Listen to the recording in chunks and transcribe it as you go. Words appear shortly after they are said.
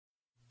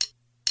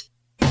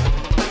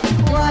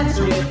Chad's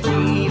with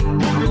deep,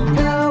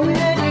 going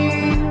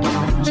deep.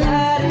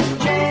 Chad and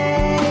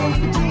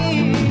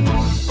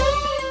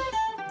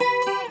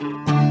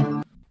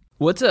JT.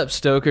 What's up,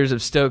 Stokers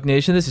of Stoke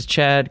Nation? This is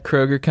Chad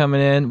Kroger coming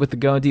in with the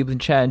Going Deep with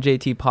Chad and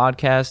JT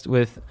podcast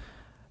with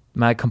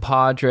my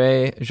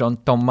compadre,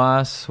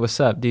 Jean-Thomas. What's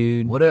up,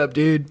 dude? What up,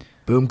 dude?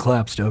 Boom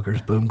clap,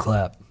 Stokers. Boom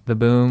clap. The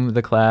boom,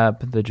 the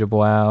clap, the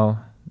jabow,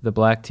 the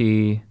black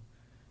tea,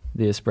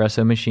 the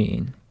espresso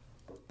machine.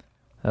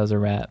 That was a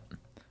wrap.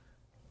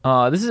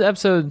 This is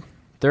episode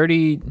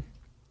 39?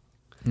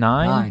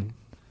 9.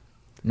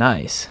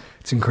 Nice.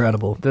 It's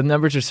incredible. The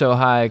numbers are so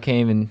high I can't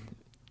even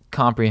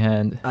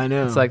comprehend. I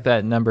know. It's like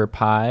that number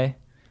pi.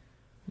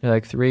 You're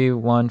like 3,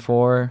 1,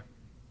 4.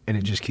 And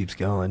it just keeps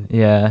going.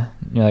 Yeah.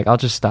 You're like, I'll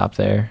just stop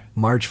there.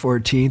 March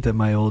 14th at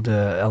my old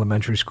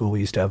elementary school, we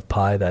used to have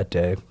pie that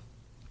day.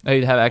 Oh,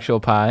 you'd have actual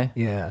pi?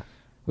 Yeah.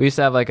 We used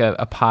to have like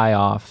a pie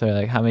off. They're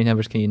like, how many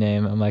numbers can you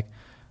name? I'm like,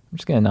 I'm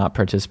just going to not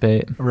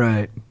participate.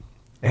 Right.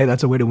 Hey,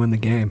 that's a way to win the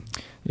game.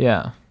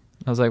 Yeah.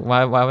 I was like,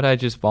 why would I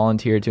just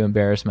volunteer to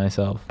embarrass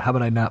myself? How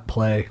about I not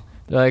play?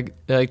 They're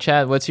like,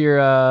 Chad, what's your,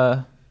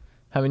 how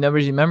many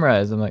numbers you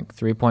memorized? I'm like,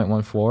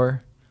 3.14.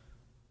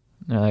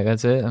 They're like,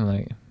 that's it? I'm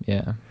like,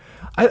 yeah.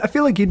 I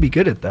feel like you'd be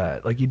good at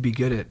that. Like you'd be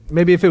good at,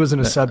 maybe if it was in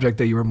a subject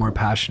that you were more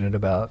passionate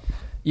about.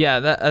 Yeah,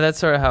 that's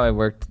sort of how I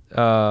worked.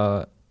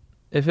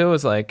 If it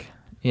was like,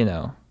 you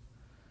know,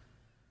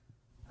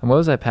 and what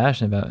was I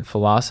passionate about?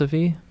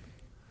 Philosophy.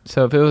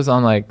 So if it was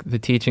on like the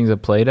teachings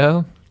of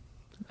Plato,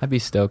 I'd be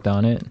stoked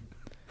on it.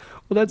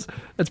 Well,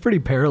 that's pretty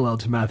parallel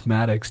to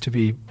mathematics to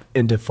be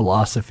into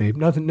philosophy.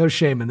 Nothing, no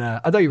shame in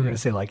that. I thought you were going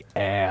to say like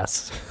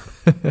ass.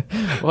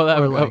 Well,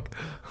 that or like,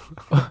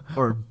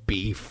 or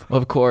beef.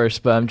 Of course,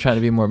 but I'm trying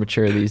to be more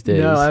mature these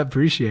days. No, I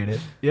appreciate it.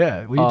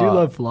 Yeah, we do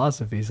love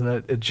philosophy, so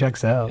that it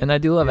checks out. And I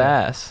do love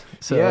ass.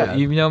 So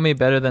you know me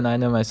better than I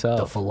know myself.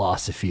 The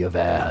philosophy of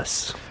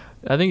ass.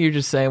 I think you're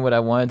just saying what I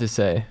wanted to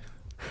say.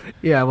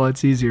 Yeah, well,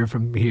 it's easier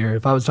from here.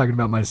 If I was talking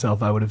about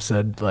myself, I would have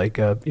said like,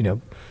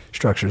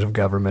 structures of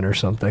government or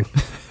something.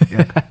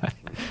 Yeah.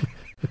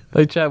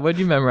 Like, Chad, what'd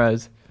you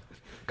memorize?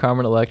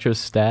 Carmen Electra's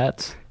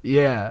stats?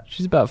 Yeah.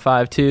 She's about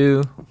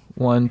 5'2",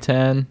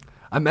 110.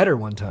 I met her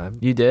one time.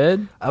 You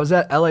did? I was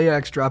at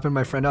LAX dropping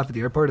my friend off at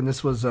the airport, and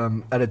this was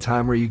at a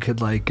time where you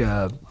could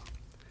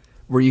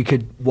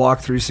walk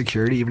through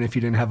security even if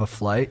you didn't have a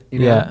flight. You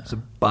know? Yeah. It's a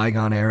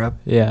bygone era.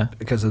 Yeah.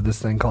 Because of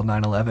this thing called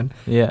 9/11.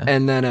 Yeah.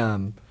 And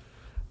then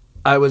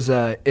I was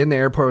in the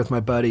airport with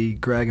my buddy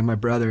Greg and my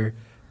brother,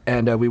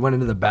 and we went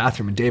into the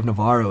bathroom, and Dave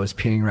Navarro was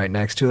peeing right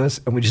next to us,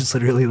 and we just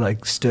literally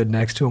like stood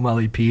next to him while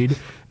he peed. And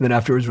then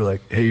afterwards we're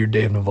like, "Hey, you're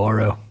Dave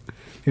Navarro."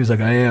 He was like,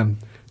 "I am."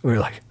 And we were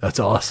like, "That's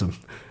awesome."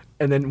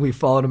 And then we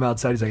followed him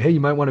outside. He's like, "Hey, you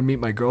might want to meet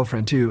my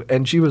girlfriend too."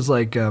 And she was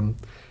like,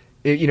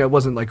 it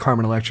wasn't like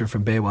Carmen Electra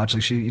from Baywatch.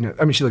 Like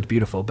she looked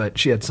beautiful, but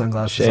she had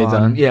sunglasses Shades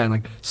on. Yeah, and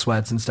like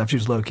sweats and stuff. She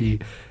was low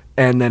key.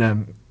 And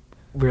then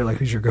we were like,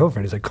 "Who's your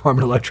girlfriend?" He's like,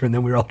 "Carmen Electra." And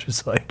then we were all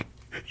just like,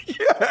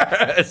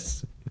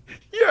 "Yes,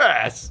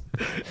 yes."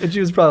 And she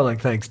was probably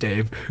like, "Thanks,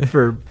 Dave,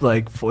 for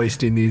like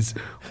foisting these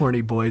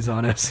horny boys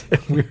on us."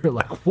 And we were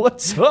like,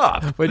 "What's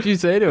up?" What'd you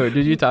say to her?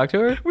 Did you talk to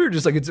her? We were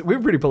just like, we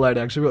were pretty polite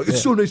actually. We were like,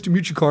 "It's so nice to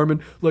meet you,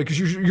 Carmen. Like,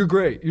 you're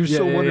great. You're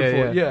so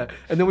wonderful." Yeah.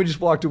 And then we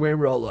just walked away and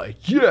we're all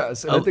like,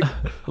 "Yes." And I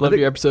love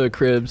your episode of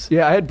Cribs.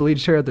 Yeah, I had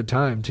bleached hair at the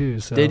time too.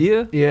 So. Did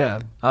you?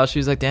 Yeah. Oh, she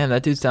was like, "Damn,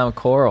 that dude's down with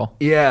Coral."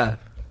 Yeah.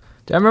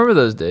 I remember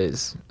those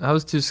days. I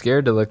was too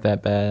scared to look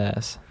that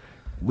badass.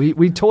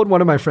 We told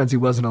one of my friends he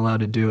wasn't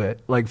allowed to do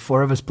it. Like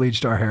 4 of us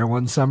bleached our hair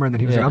one summer, and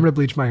then he was like, "I'm going to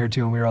bleach my hair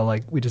too." And we were all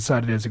like, we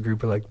decided as a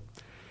group, we're like,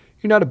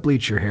 "You're not a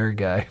bleach your hair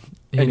guy."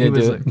 And he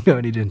was like, "No,"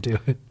 and he didn't do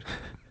it.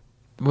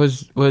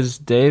 Was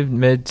Dave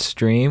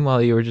midstream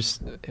while you were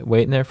just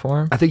waiting there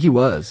for him? I think he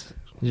was.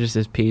 Just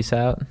his piece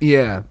out?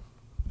 Yeah.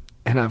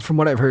 And from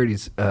what I've heard,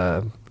 he's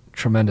a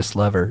tremendous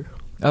lover.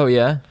 Oh,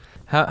 yeah?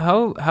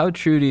 How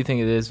true do you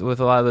think it is with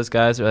a lot of those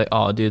guys that are like,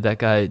 "Oh, dude, that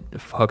guy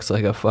fucks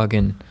like a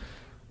fucking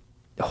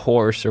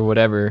horse," or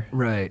whatever?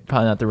 Right.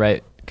 Probably not the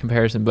right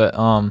comparison, but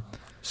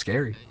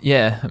scary.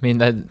 Yeah, I mean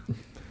that.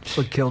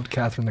 What killed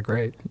Catherine the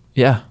Great?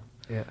 Yeah.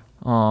 Yeah.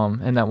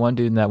 And that one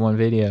dude in that one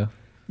video.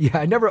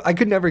 Yeah, I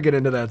could never get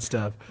into that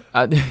stuff.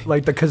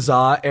 Like the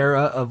Kazaa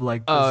era of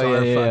like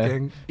bizarre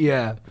fucking.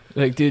 Yeah.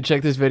 Like, dude,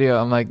 check this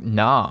video. I'm like,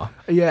 nah.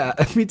 Yeah,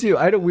 me too.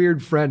 I had a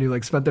weird friend who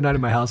like spent the night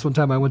in my house one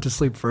time. I went to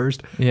sleep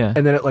first. Yeah.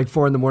 And then at like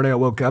 4 a.m, I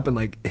woke up and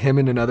like him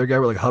and another guy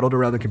were like huddled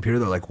around the computer.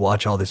 They're like,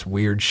 "Watch all this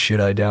weird shit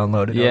I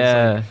downloaded." Yeah.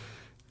 I was like,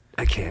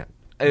 I can't.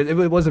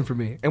 It wasn't for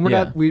me. And we're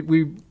not.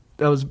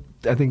 That was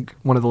I think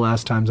one of the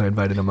last times I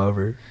invited him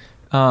over.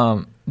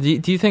 Do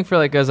you think for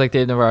like guys like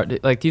Dave Navarro,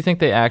 like, do you think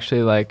they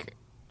actually like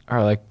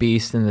are like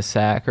beast in the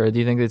sack, or do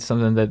you think it's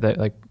something that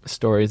like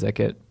stories that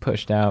get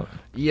pushed out?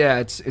 Yeah,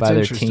 it's by their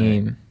interesting.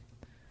 team.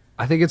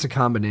 I think it's a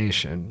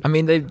combination. I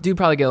mean, they do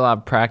probably get a lot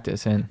of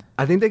practice in.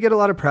 I think they get a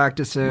lot of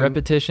practice in.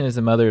 Repetition is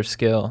the mother of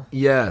skill.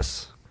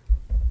 Yes.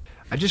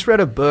 I just read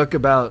a book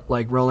about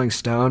like Rolling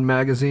Stone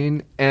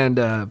magazine, and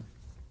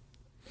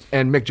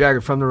And Mick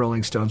Jagger from the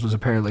Rolling Stones was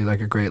apparently like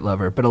a great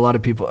lover, but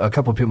a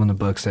couple of people in the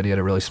book said he had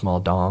a really small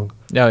dong,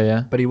 Oh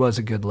yeah. but he was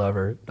a good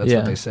lover. That's Yeah.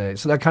 what they say.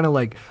 So that kind of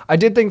like, I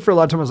did think for a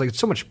lot of time, I was like, it's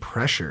so much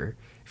pressure.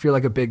 If you're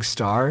like a big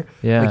star,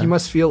 Yeah. like you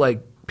must feel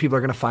like people are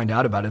going to find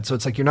out about it. So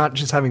it's like, you're not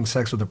just having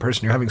sex with a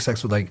person, you're having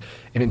sex with like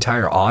an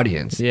entire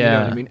audience. You know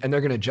Yeah. what I mean? And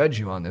they're going to judge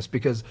you on this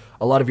because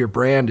a lot of your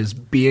brand is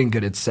being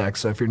good at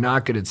sex. So if you're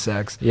not good at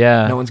sex,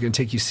 Yeah. no one's going to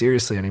take you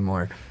seriously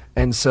anymore.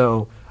 And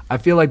so I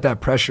feel like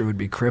that pressure would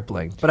be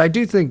crippling. But I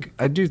do think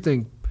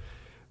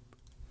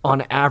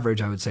on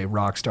average, I would say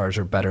rock stars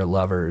are better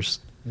lovers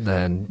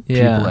than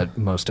Yeah. people at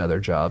most other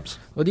jobs.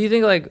 Well, do you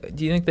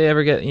think they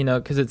ever get,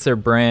 because it's their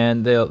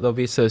brand, they'll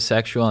be so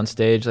sexual on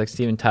stage, like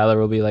Steven Tyler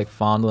will be like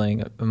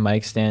fondling a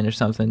mic stand or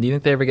something. Do you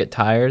think they ever get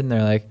tired and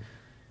they're like,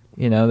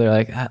 they're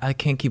like, I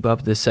can't keep up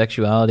with this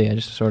sexuality. I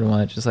just sort of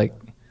want to just like,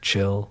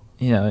 Chill.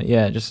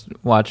 just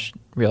watch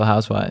Real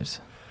Housewives.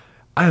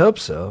 I hope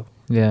so.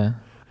 Yeah.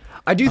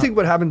 I do think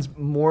what happens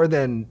more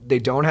than they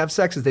don't have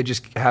sex is they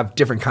just have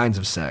different kinds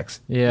of sex.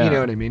 Yeah. You know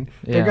what I mean?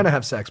 They're Yeah. going to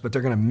have sex, but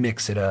they're going to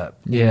mix it up.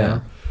 you Yeah.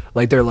 know?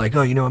 Like they're like,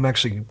 oh, I'm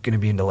actually going to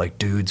be into like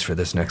dudes for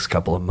this next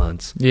couple of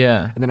months.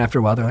 Yeah. And then after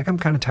a while, they're like, I'm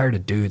kind of tired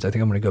of dudes. I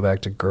think I'm going to go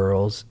back to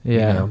girls.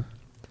 Yeah. You know?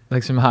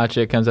 Like some hot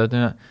chick comes up to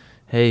me,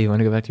 hey, you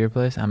want to go back to your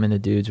place? I'm into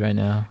dudes right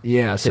now.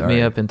 Yeah, Hit sorry.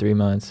 me up in 3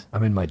 months.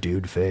 I'm in my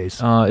dude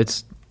phase.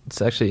 It's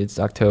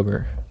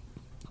October.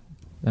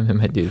 I'm in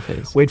my dude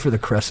phase. Wait for the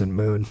crescent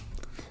moon.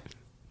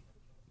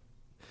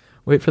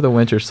 Wait for the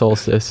winter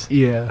solstice,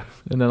 Yeah.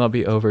 and then I'll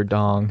be over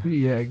dong.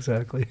 Yeah,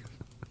 exactly.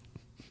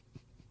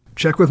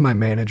 Check with my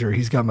manager.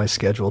 He's got my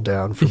schedule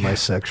down for my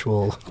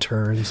sexual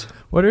turns.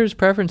 What are his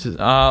preferences?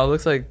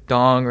 Looks like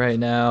dong right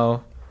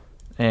now,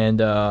 and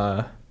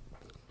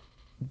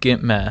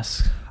gimp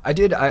mask. I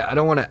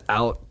don't want to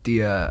out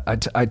the,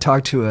 I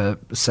talked to a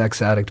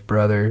sex addict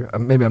brother.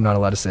 Maybe I'm not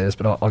allowed to say this,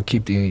 but I'll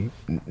keep the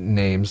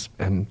names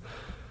and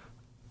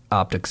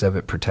optics of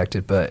it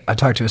protected. But I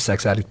talked to a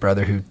sex addict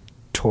brother who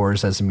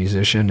tours as a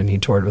musician, and he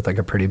toured with like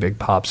a pretty big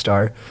pop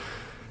star.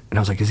 And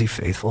I was like, is he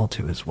faithful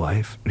to his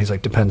wife? And he's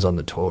like, depends on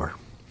the tour.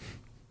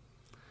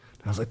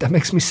 And I was like, that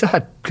makes me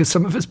sad because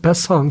some of his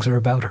best songs are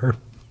about her.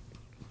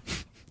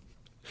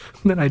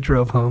 And then I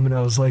drove home and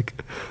I was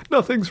like,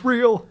 nothing's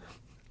real.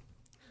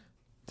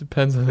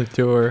 Depends on the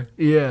tour.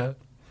 Yeah.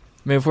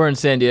 I mean, if we're in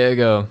San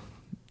Diego,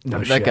 No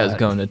that shot. guy's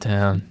going to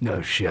town.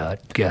 No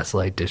shot.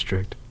 Gaslight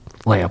District.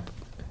 Lamp.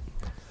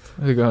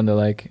 They're going to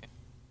like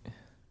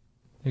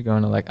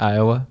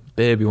Iowa.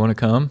 Babe, you want to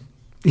come?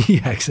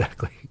 Yeah,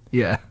 exactly.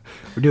 Yeah.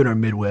 We're doing our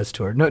Midwest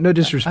tour. No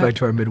disrespect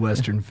to our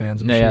Midwestern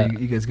fans. I'm No, sure yeah.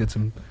 you guys get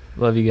some,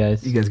 Love you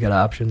guys. you guys got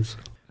options.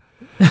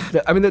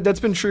 I mean, that's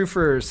been true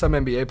for some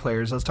NBA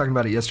players. I was talking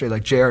about it yesterday,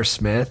 like J.R.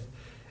 Smith.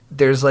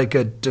 There's like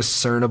a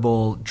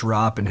discernible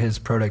drop in his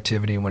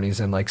productivity when he's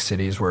in like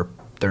cities where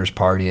there's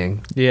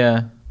partying.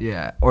 Yeah.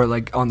 Yeah. Or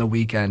like on the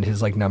weekend,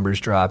 his like numbers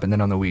drop, and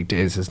then on the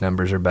weekdays, his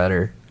numbers are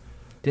better.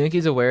 Do you think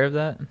he's aware of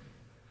that?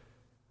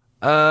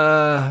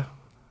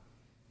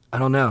 I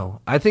don't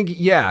know. I think,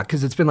 yeah,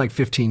 because it's been like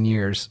 15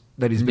 years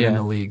that he's been in Yeah.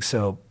 the league.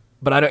 So,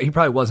 but he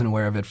probably wasn't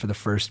aware of it for the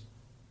first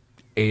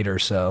 8 or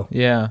so.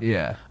 Yeah.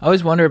 Yeah. I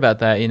always wonder about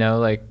that,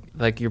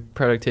 like your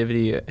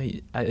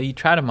productivity. You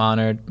try to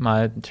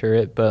monitor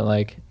it, but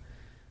like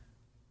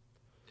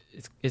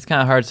it's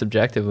kind of hard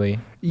subjectively.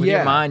 When Yeah.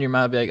 your mind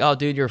will be like, "Oh,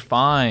 dude, you're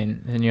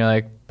fine," and you're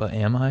like, "But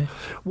am I?"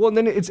 Well, and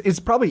then it's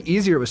probably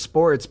easier with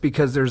sports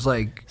because there's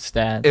like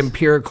Stats.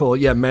 empirical,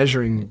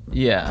 measuring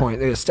Yeah.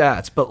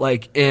 stats. But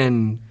like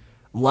in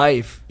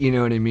life, you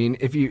know what I mean?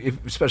 If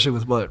especially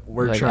with what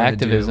we're Like trying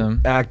activism.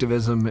 to do,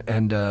 activism,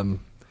 and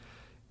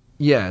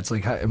it's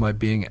like, am I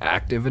being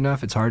active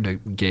enough? It's hard to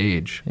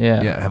gauge.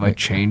 Yeah. Yeah. Have I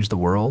changed the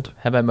world?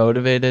 Have I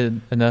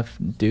motivated enough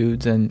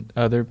dudes and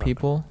other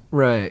people?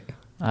 Right.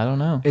 I don't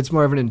know. It's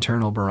more of an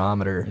internal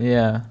barometer.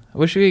 Yeah. I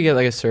wish we could get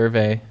like a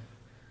survey.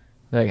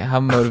 Like, how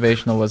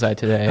motivational was I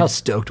today? How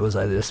stoked was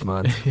I this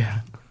month?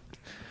 Yeah.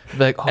 Be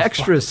like, oh,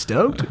 Extra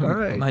stoked? All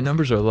right. my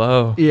numbers are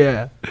low.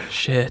 Yeah.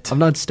 Shit. I'm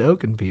not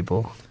stoking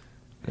people.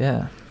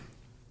 Yeah.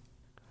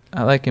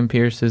 I like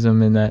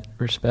empiricism in that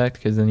respect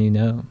because then you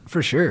know.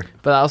 For sure.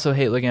 But I also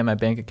hate looking at my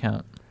bank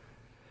account.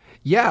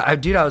 Yeah,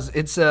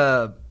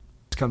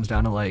 it comes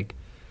down to like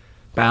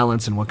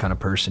balance and what kind of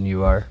person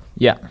you are.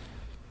 Yeah.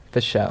 For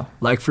sure.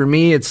 Like for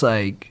me, it's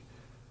like,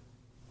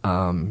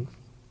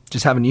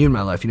 just having you in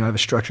my life. I have a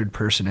structured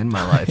person in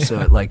my life, so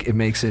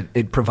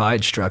it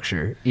provides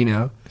structure.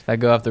 If I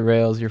go off the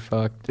rails, you're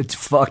fucked. It's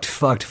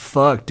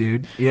fucked,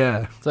 dude.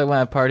 Yeah. It's like when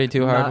I party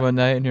too hard Not- one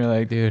night and you're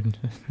like, dude,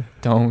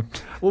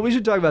 don't. Well, we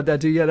should talk about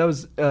that too. Yeah, that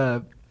was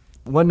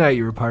one night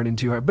you were partying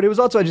too hard, but it was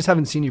also I just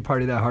haven't seen you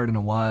party that hard in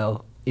a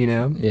while.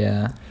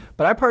 Yeah.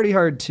 But I party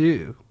hard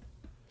too.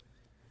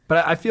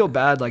 But I feel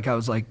bad, like I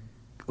was like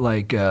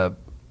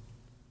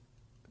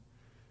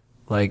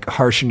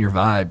harshing your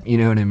vibe. You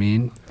know what I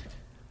mean?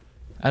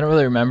 I don't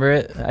really remember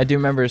it. I do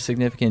remember a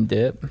significant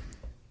dip.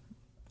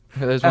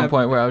 There's one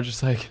point where I was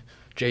just like,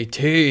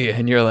 JT,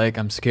 and you're like,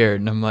 I'm scared,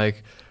 and I'm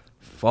like,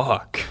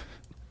 fuck.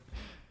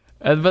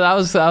 But I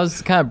was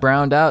kind of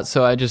browned out,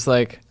 so I just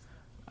like,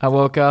 I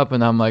woke up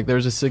and I'm like,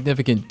 there's a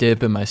significant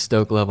dip in my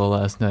stoke level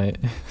last night.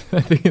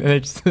 I think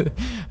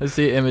I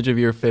see an image of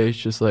your face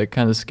just like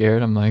kind of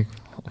scared. I'm like,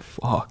 oh,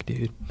 fuck,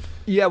 dude.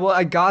 Yeah, well,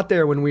 I got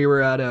there when we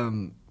were at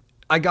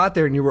I got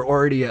there and you were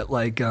already at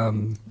like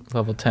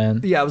Level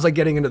 10. yeah, I was like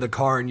getting into the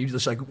car and you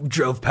just like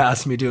drove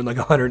past me doing like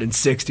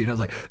 160 and I was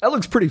like, that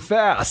looks pretty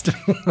fast.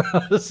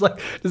 I was like,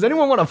 does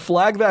anyone want to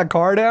flag that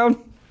car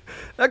down?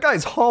 That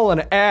guy's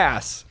hauling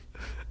ass.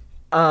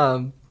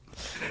 And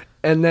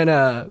then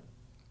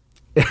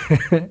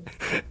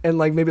and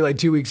like maybe like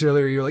 2 weeks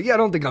earlier you're like, yeah, I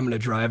don't think I'm gonna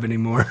drive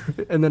anymore.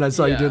 And then I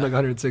saw you doing like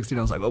 160 and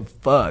I was like, oh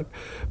fuck.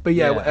 But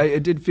yeah,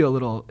 it did feel a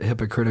little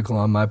hypocritical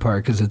on my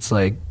part because it's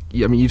like,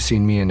 I mean, you've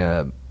seen me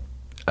in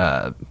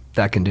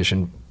that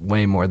condition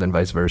way more than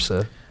vice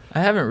versa. I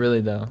haven't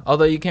really though.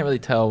 Although you can't really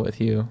tell with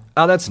you.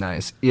 Oh, that's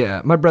nice.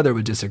 Yeah, my brother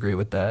would disagree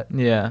with that.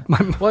 Yeah.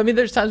 Well, I mean,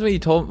 there's times when you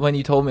told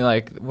me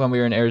like when we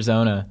were in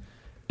Arizona,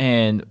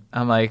 and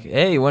I'm like,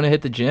 hey, you want to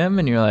hit the gym?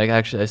 And you're like,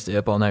 actually, I stay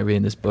up all night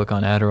reading this book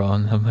on Adderall.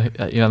 And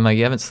I'm like,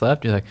 you haven't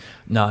slept? You're like,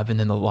 no, I've been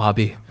in the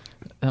lobby.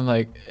 And I'm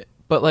like,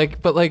 but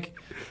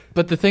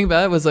the thing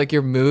about it was like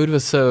your mood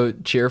was so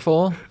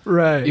cheerful.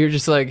 Right. You're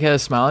just like had a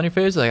smile on your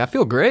face. Like, I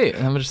feel great.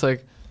 And I'm just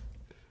like,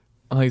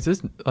 is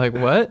this like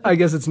what? I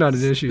guess it's not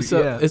an issue.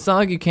 So yeah. it's not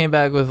like you came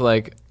back with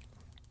like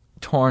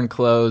torn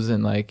clothes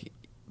and like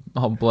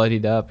all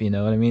bloodied up, you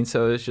know what I mean?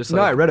 So it's just like,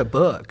 no, I read a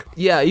book.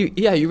 Yeah,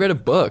 you read a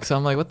book. So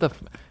I'm like, what the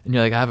and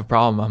you're like, I have a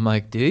problem. I'm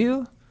like, do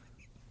you?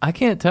 I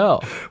can't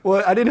tell.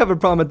 Well, I didn't have a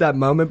problem at that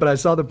moment, but I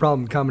saw the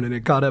problem coming and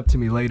it caught up to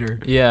me later.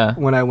 Yeah.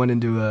 When I went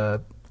into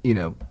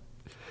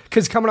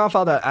because coming off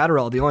all that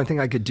Adderall, the only thing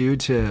I could do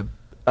to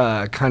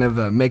kind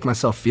of make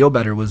myself feel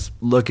better was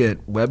look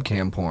at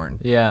webcam porn.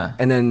 Yeah.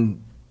 And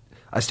then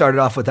I started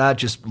off with that,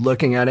 just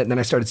looking at it, and then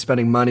I started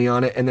spending money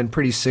on it, and then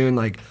pretty soon,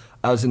 like,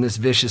 I was in this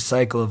vicious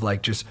cycle of,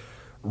 like, just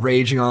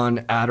raging on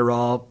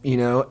Adderall, you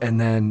know, and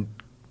then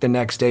the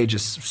next day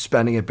just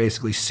spending it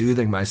basically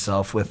soothing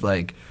myself with,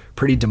 like,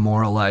 pretty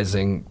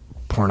demoralizing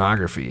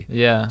pornography.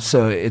 Yeah.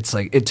 So it's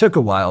like, it took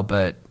a while,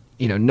 but,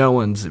 you know, no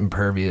one's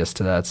impervious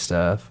to that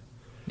stuff.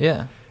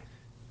 Yeah.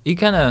 You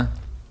kind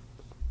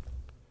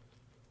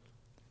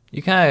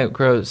of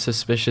grow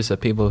suspicious of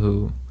people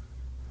who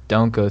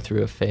don't go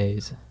through a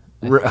phase.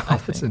 I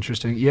That's think.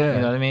 interesting. Yeah.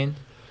 You know what I mean?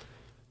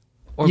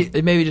 Or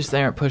Yeah. maybe just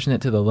they aren't pushing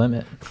it to the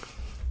limit.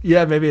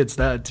 Yeah, maybe it's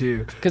that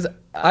too. Because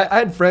I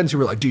had friends who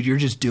were like, dude, you're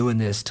just doing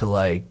this to,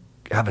 like,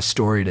 have a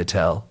story to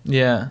tell.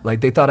 yeah, Like,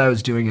 they thought I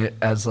was doing it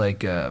as, like,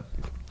 that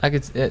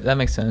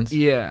makes sense.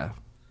 yeah.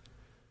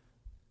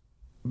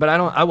 But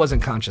I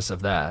wasn't conscious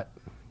of that.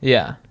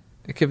 Yeah,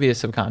 it could be a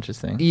subconscious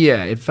thing.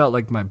 Yeah, it felt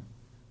like Well,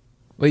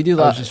 you do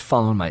I was just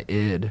following my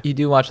id. you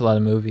do watch a lot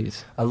of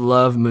movies. I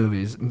love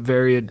movies. I'm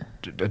very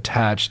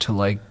attached to,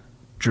 like,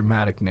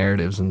 dramatic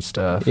narratives and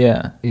stuff.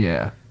 Yeah,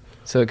 Yeah.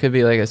 so it could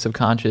be like a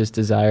subconscious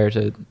desire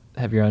to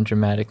have your own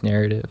dramatic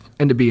narrative.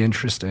 And to be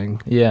interesting.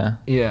 Yeah.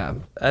 Yeah.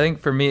 I think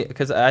for me,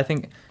 because I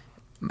think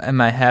in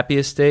my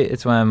happiest state,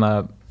 it's when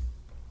I'm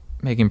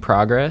making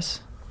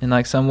progress in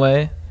like some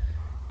way,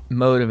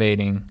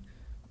 motivating,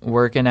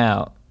 working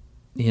out,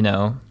 you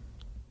know,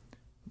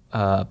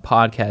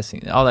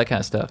 podcasting, all that kind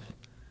of stuff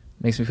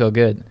makes me feel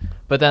good.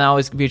 But then I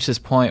always reach this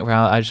point where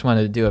I just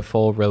wanted to do a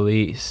full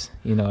release.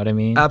 You know what I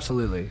mean?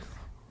 Absolutely.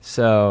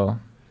 So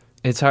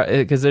it's hard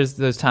because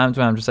there's times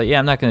when I'm just like, yeah,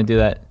 I'm not going to do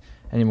that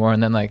anymore.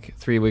 And then like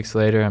 3 weeks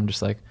later, I'm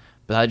just like,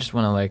 but I just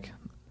want to like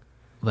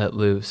let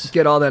loose.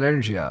 Get all that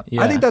energy out.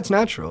 Yeah. I think that's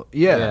natural.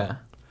 Yeah. Yeah.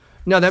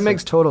 No, that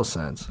makes total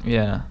sense.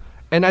 Yeah.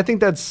 And I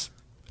think that's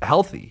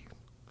healthy.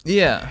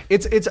 Yeah.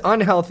 It's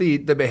unhealthy,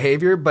 the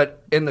behavior,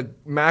 but in the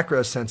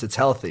macro sense, it's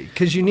healthy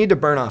because you need to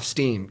burn off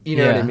steam. You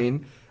know what I Yeah.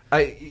 mean?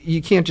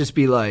 You can't just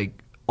be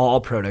like all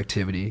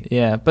productivity.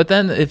 Yeah. But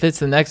then if it's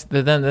the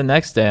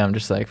next day, I'm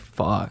just like,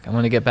 fuck, I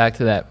want to get back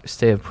to that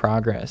state of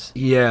progress.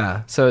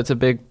 Yeah. So it's a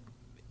big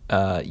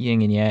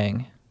yin and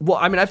yang. Well,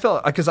 I mean, I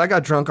felt because I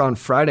got drunk on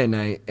Friday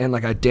night and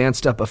like I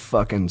danced up a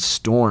fucking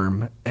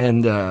storm,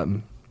 and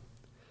to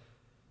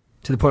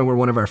the point where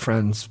one of our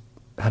friends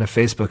had a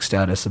Facebook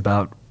status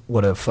about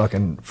what a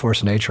fucking force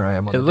of nature I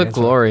am. On It the looked dance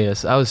floor.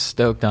 glorious. I was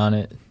stoked on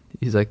it.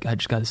 He's like, I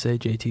just got to say,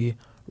 JT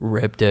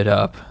ripped it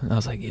up. And I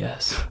was like,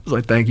 yes. I was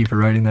like, thank you for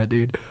writing that,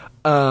 dude.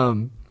 But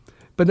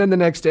then the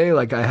next day,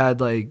 like I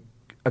had like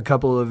a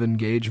couple of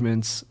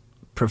engagements,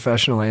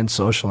 professional and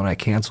social, and I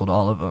canceled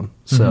all of them.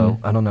 So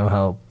I don't know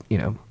how, you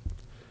know.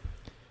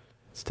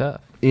 It's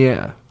tough.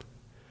 Yeah.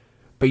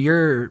 But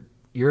you're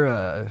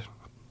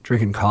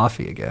drinking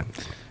coffee again.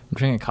 I'm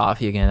drinking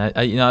coffee again.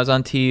 I was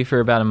on tea for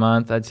about a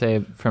month. I'd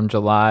say from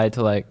July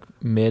to like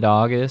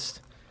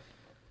mid-August.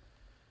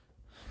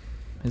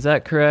 Is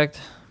that correct?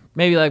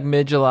 Maybe like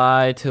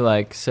mid-July to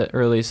like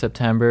early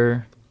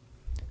September.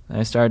 And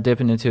I started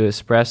dipping into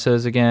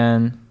espressos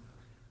again.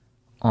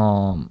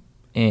 And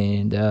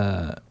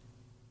then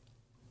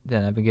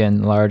I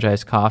began large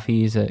iced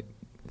coffees at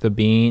The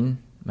Bean,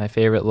 my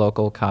favorite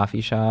local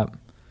coffee shop.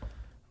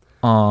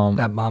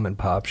 That mom and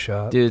pop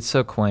shop. Dude, it's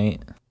so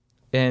quaint.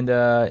 And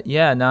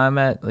yeah, now I'm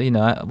at,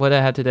 what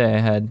I had today. I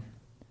had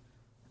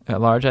a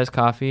large iced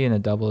coffee and a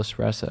double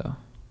espresso.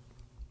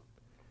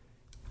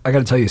 I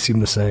gotta tell you, seem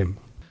the same.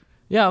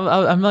 Yeah,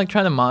 I'm like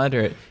trying to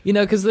monitor it,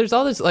 because there's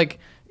all this like,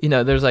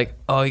 there's like,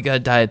 oh, you gotta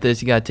diet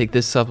this, you gotta take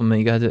this supplement,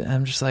 you gotta.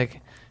 I'm just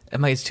like,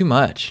 it's too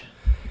much.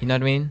 You know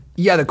what I mean?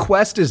 Yeah, the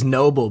quest is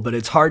noble, but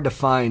it's hard to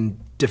find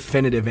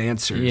definitive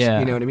answers. Yeah.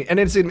 You know what I mean? And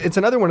it's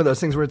another one of those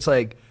things where it's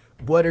like,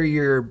 what are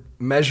your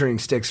measuring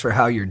sticks for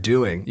how you're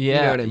doing? Yeah,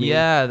 You know what I mean?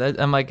 yeah.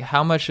 I'm like,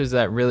 how much is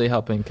that really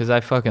helping? Because I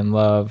fucking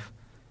love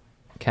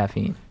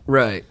caffeine.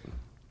 Right.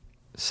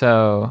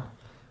 So,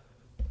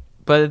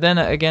 but then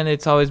again,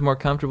 it's always more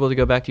comfortable to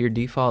go back to your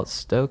default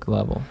stoke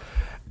level.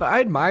 But I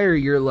admire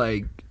your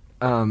like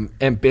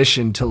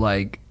ambition to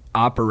like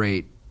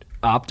operate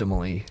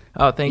optimally.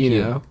 Oh, thank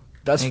you. Know?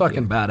 That's Thank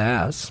fucking you.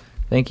 badass.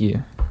 Thank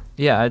you.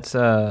 Yeah, it's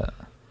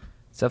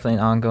definitely an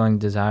ongoing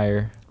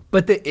desire.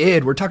 But the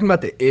id, we're talking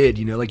about the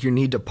id, like your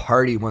need to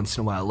party once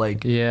in a while.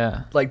 Like,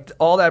 Yeah. like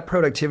all that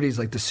productivity is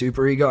like the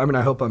super ego. I mean,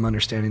 I hope I'm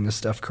understanding this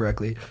stuff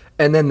correctly.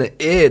 And then the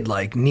id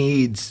like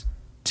needs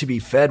to be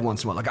fed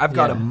once in a while. Like I've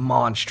got Yeah. a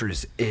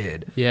monstrous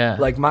id. Yeah.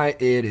 Like my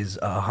id is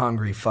a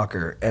hungry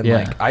fucker. And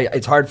Yeah. like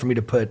it's hard for me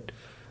to put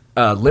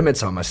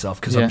limits on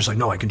myself because Yeah. I'm just like,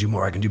 no, I can do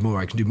more. I can do more.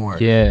 I can do more.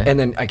 Yeah. And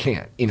then I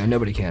can't,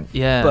 nobody can.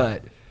 Yeah.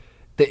 But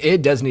the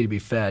id does need to be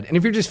fed. And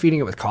if you're just feeding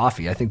it with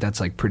coffee, I think that's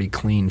like pretty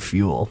clean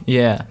fuel.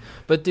 Yeah,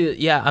 but dude,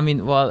 yeah, I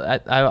mean,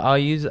 well, I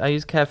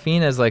use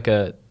caffeine as like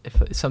if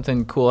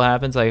something cool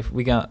happens, like if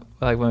we got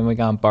like when we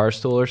got on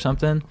Barstool or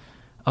something,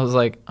 I was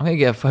like, I'm gonna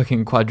get a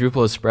fucking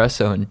quadruple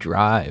espresso and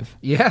drive,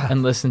 Yeah.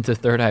 and listen to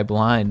Third Eye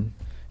Blind.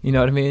 You know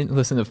what I mean?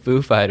 Listen to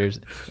Foo Fighters,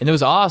 and it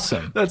was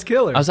awesome. That's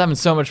killer. I was having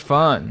so much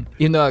fun,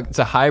 even though it's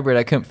a hybrid.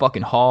 I couldn't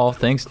fucking haul.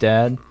 Thanks,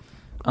 Dad.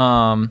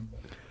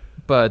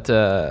 But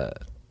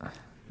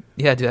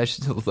yeah, dude, I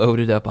just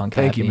loaded up on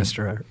caffeine. Thank you,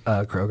 Mr.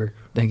 Kroger.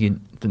 Thank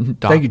you,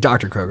 Thank you,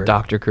 Dr. Kroger.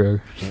 Dr.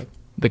 Krog.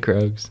 The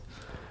Krogs.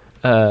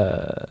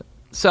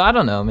 So I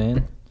don't know,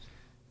 man.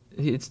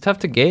 It's tough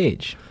to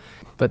gauge.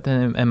 But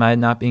then am I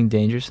not being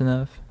dangerous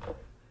enough?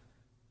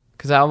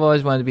 Because I've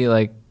always wanted to be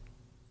like,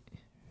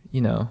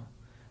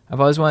 I've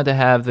always wanted to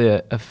have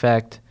the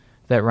effect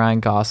that Ryan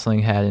Gosling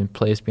had in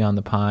Place Beyond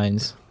the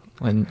Pines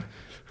when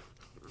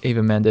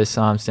Eva Mendes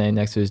saw him standing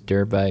next to his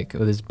dirt bike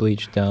with his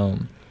bleached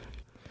dome.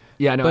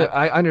 Yeah, no, But-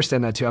 I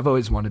understand that too. I've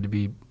always wanted to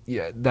be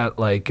that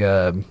like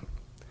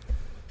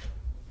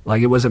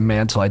it was a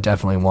mantle I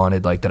definitely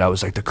wanted, like that I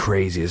was like the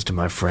craziest of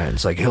my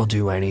friends. Like he'll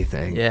do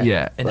anything.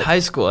 Yeah. In like, high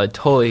school, I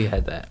totally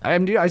had that.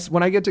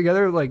 when I get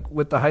together like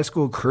with the high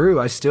school crew,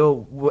 I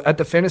still at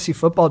the fantasy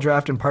football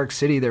draft in Park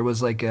City there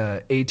was like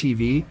a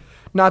ATV,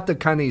 not the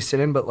kind that you sit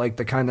in, but like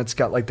the kind that's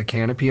got like the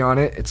canopy on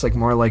it. It's like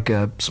more like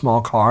a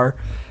small car.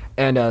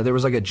 And there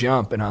was like a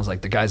jump, and I was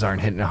like, the guys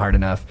aren't hitting it hard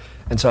enough,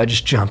 and so I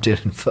just jumped in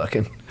and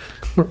fucking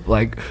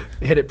like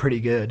hit it pretty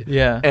good.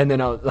 Yeah. And then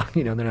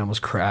then I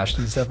almost crashed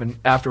and stuff. And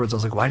afterwards, I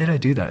was like, why did I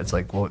do that? It's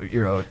like, well,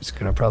 you're always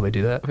gonna probably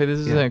do that. Wait, this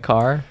is Yeah. in a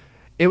car?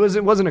 It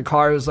wasn't a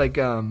car. It was like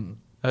Oh,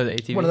 the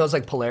ATV? one of those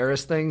like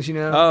Polaris things,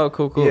 Oh,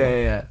 cool.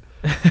 Yeah.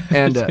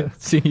 And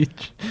see you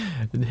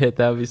hit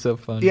that would be so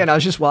fun. yeah, and I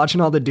was just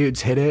watching all the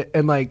dudes hit it,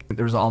 and like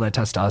there was all that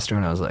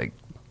testosterone. I was like,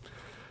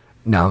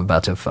 now I'm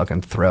about to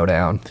fucking throw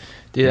down.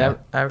 Dude, Yeah.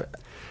 I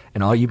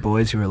And all you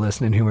boys who are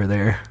listening who were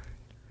there,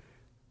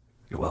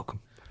 you're welcome.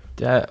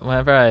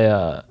 whenever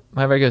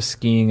I go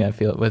skiing, I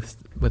feel it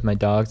with my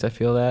dogs. I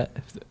feel that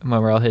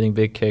when we're all hitting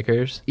big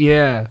kickers.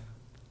 Yeah.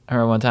 I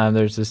remember one time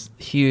there's this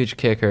huge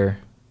kicker.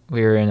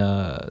 We were in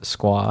a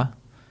squaw,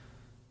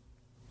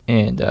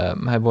 and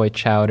my boy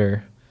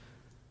Chowder,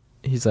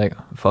 he's like,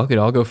 "Fuck it,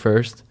 I'll go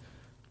first."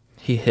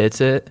 He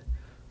hits it,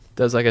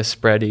 does like a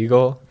spread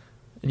eagle,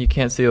 and you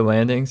can't see the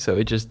landing, so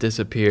it just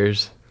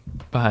disappears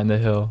behind the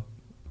hill.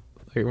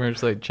 Like we're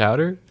just like,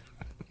 Chowder.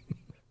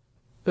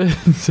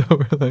 So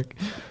we're like,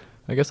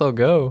 I guess I'll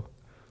go.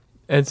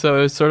 And so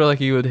it was sort of like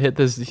you would hit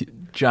this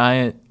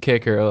giant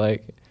kicker,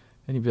 like,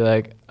 and you'd be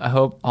like, I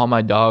hope all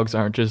my dogs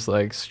aren't just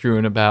like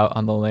strewing about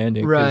on the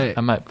landing. 'cause Right.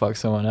 I might fuck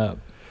someone up.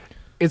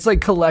 It's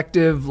like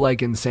collective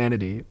like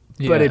insanity,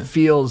 but Yeah. it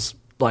feels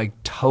like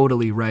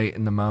totally right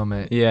in the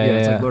moment. Yeah,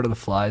 It's yeah. like Lord of the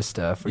Flies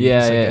stuff. Where Yeah, you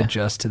just like yeah.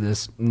 adjust to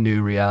this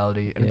new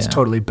reality, and it's Yeah.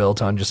 totally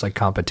built on just like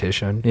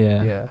competition.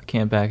 Yeah. Yeah.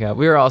 Can't back out.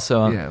 We were also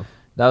on, Yeah.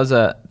 that was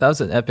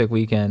an epic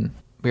weekend.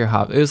 We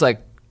were it was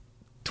like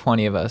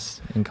 20 of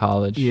us in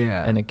college.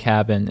 Yeah. In a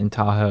cabin in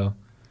Tahoe,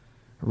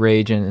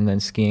 raging and then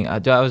skiing. I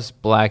was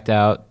blacked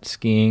out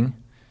skiing,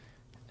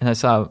 and I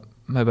saw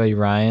my buddy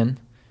Ryan,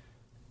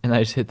 and I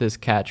just hit this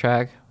cat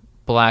track,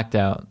 blacked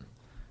out,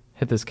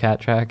 hit this cat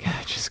track, and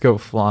I just go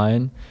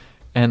flying,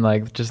 and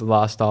like just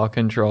lost all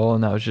control,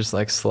 and I was just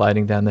like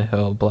sliding down the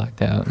hill,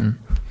 blacked out, and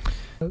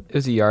it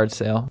was a yard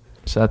sale.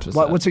 So that's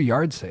What's a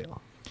yard sale?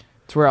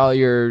 it's where all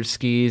your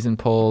skis and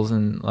poles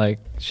and like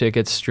shit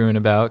gets strewn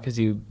about because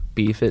you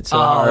beef it so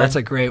Oh, hard. that's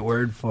a great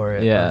word for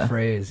it. Yeah. A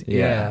phrase. Yeah.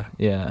 Yeah.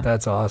 Yeah.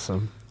 That's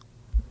awesome.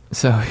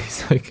 So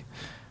he's like,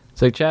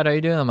 Chad, how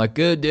you doing? I'm like,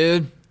 good,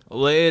 dude.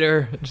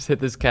 Later. I just hit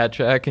this cat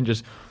track and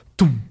just,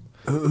 boom.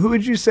 Who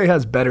would you say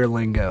has better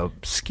lingo,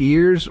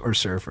 skiers or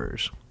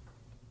surfers?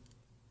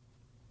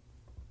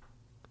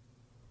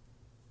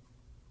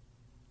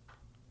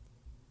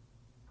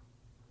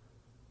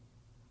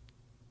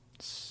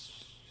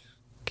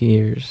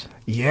 skiers.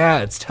 Yeah,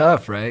 it's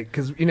tough, right?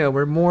 Because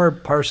we're more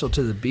partial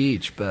to the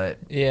beach, but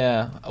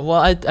Yeah. Well,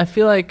 I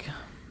feel like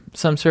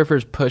some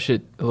surfers push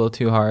it a little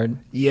too hard.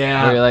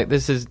 yeah, Where you're like,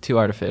 this is too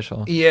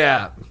artificial.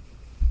 yeah,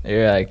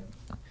 You're like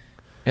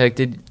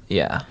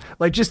yeah.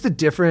 like just the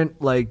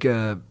different like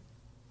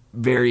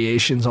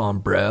variations on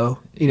bro.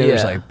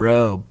 There's Yeah. like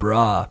bro,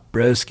 bra,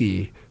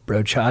 broski,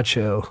 bro,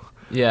 chacho.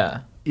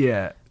 Yeah.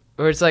 Yeah,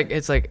 Or it's like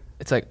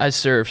I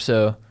surf,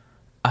 so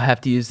I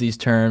have to use these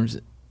terms.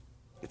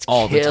 it's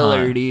All the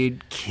killer, time.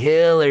 dude.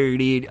 Killer,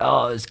 dude.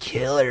 Oh, it's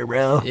killer,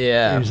 bro.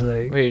 Yeah. It's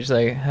like- Where you're just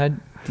like, how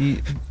do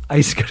you? I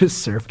used to go to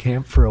surf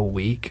camp for a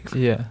week.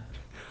 Yeah.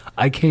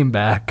 I came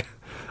back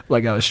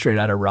like I was straight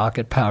out of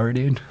rocket power,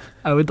 dude.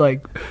 I would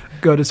like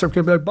go to surf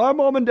camp, be like, bye,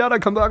 mom and dad. I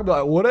come back and be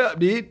like, what up,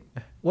 dude?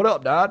 What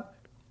up, dad?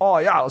 Oh,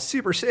 yeah, I was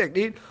super sick,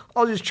 dude.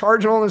 I was just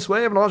charging on this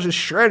wave and I was just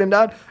shredding,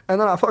 dad. And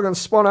then I fucking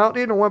spun out,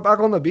 dude, and went back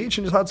on the beach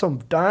and just had some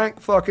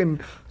dank fucking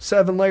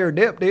 7-layer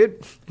dip,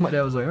 dude. My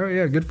dad was like, oh,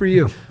 yeah, good for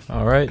you.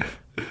 All right.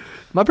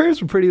 My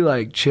parents were pretty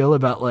like chill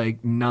about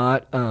like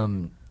not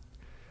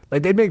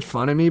like they'd make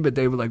fun of me, but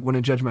they would like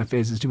wouldn't judge my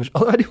faces too much.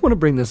 Oh, I do want to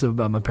bring this up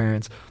about my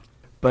parents,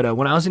 but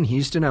when I was in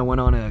Houston, I went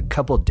on a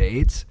couple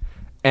dates,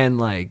 and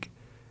like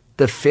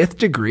the fifth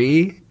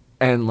degree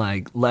and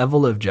like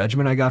level of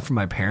judgment I got from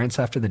my parents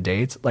after the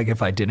dates, like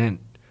if I didn't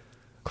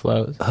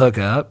Close. hook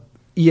up,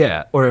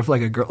 yeah, or if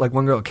like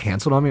one girl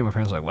canceled on me, my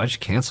parents were like, why'd she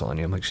cancel on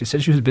you? I'm like, she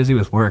said she was busy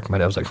with work. My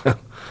dad was like,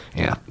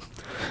 yeah.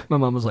 My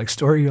mom was like,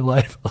 story of your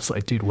life. I was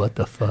like, dude, what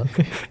the fuck?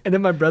 And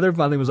then my brother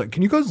finally was like,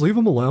 can you guys leave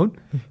him alone?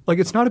 Like,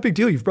 it's not a big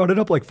deal. You've brought it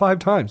up like 5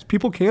 times.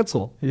 People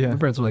cancel. Yeah. My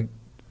parents were like,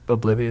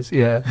 oblivious.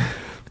 Yeah.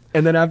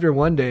 And then after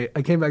one day,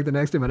 I came back the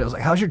next day. My dad was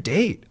like, how's your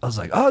date? I was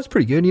like, oh, it's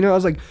pretty good. I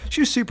was like,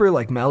 she was super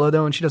like mellow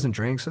though, and she doesn't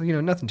drink. So,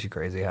 nothing too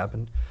crazy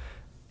happened.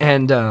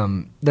 And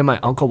then my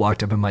uncle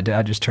walked up and my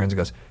dad just turns and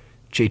goes,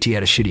 JT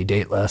had a shitty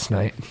date last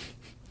night.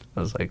 I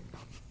was like,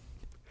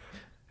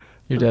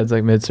 Your dad's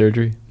like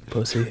mid-surgery.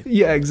 pussy.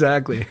 Yeah,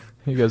 exactly.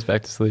 He goes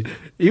back to sleep.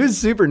 He was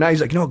super nice.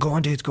 He's like, no, go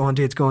on dates, go on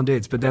dates, go on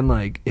dates. But then,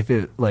 like, if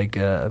it, like,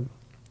 it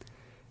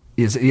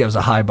was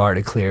a high bar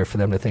to clear for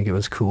them to think it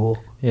was cool.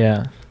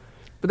 Yeah.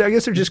 But I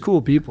guess they're just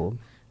cool people.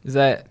 Is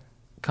that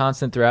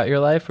constant throughout your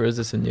life, or is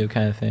this a new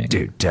kind of thing?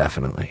 Dude,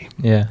 definitely.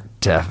 Yeah.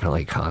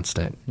 Definitely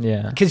constant.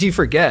 Yeah. Because you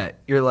forget.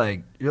 You're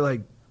like,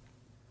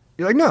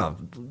 no,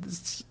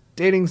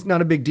 dating's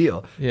not a big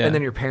deal. Yeah. And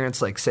then your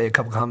parents, like, say a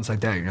couple comments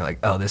like that, and you're like,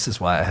 oh, this is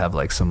why I have,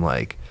 like, some,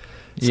 like,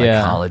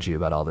 Yeah. psychology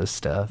about all this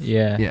stuff.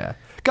 Yeah. Yeah.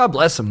 God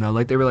bless them, though.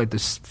 Like, they were, like, the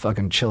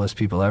fucking chillest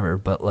people ever.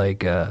 But,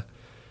 like,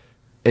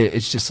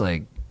 it's just,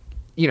 like,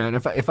 and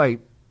if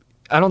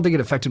I don't think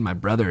it affected my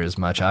brother as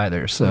much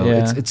either. So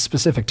Yeah. it's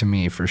specific to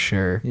me for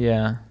sure.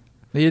 Yeah.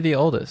 But you're the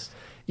oldest.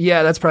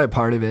 Yeah, that's probably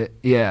part of it.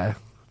 Yeah.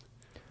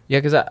 Yeah,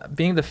 because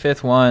being the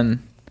fifth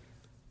one,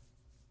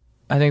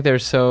 I think it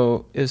was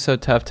so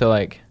tough to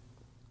like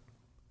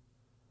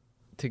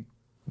to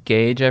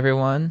gauge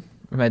everyone.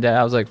 My dad,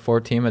 I was like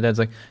 14. My dad's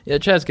like, yeah,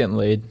 Chad's getting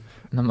laid,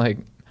 and I'm like,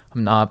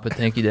 I'm not, but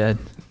thank you, Dad.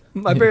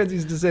 My parents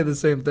used to say the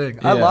same thing.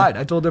 I Yeah. lied.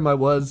 I told them I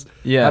was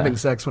Yeah. having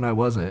sex when I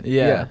wasn't.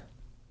 Yeah.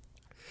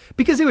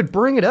 Because they would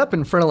bring it up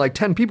in front of like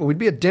 10 people. We'd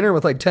be at dinner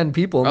with like 10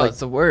 people. And Oh, like it's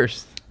the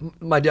worst.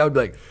 my dad would be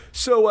like,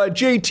 so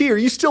JT, are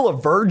you still a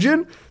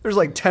virgin? There's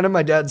like 10 of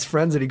my dad's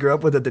friends that he grew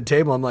up with at the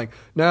table. I'm like,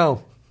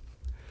 no.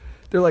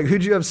 They're like,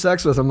 who'd you have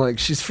sex with? I'm like,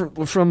 she's from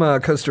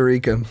Costa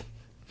Rica.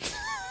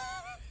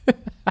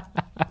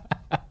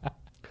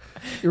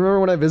 You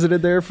remember when I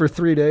visited there for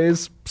 3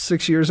 days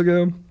 6 years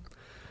ago?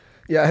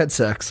 Yeah, I had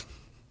sex.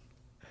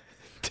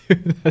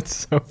 Dude, that's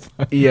so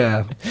funny.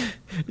 Yeah.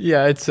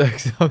 Yeah, it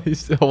sucks. All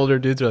these older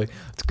dudes are like,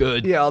 it's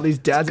good. Yeah, all these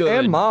dads It's good.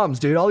 and moms,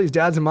 dude. All these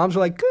dads and moms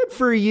were like, good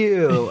for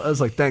you. I was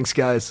like, thanks,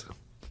 guys.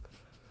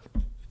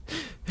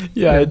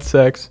 Yeah, it's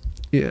sex.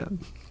 Yeah.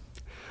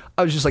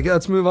 I was just like, yeah,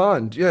 let's move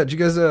on. Yeah, what did you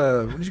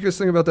guys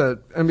think about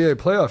that NBA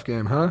playoff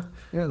game, huh?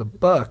 Yeah, the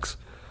Bucks.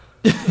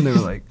 And they were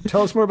like,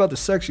 tell us more about the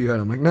sex you had.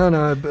 I'm like, no,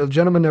 a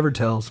gentleman never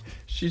tells.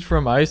 She's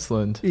from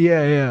Iceland.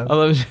 Yeah, yeah. I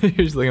love you're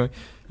just looking like,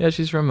 yeah,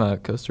 she's from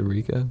Costa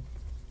Rica.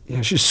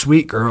 Yeah, she's a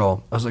sweet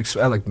girl. I was like,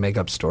 I like make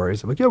up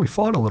stories. I'm like, yeah, we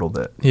fought a little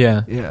bit.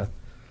 Yeah. Yeah. I'm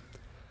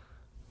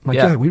like,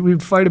 Yeah. yeah,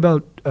 we'd fight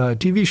about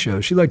TV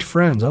shows. She liked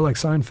Friends. I like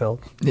Seinfeld.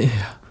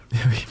 Yeah.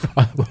 Yeah, we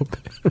fought a little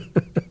bit.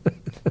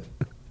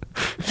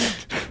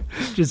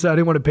 Just I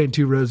didn't want to paint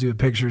too rosy a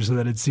picture so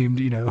that it seemed,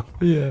 Yeah.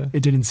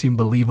 it didn't seem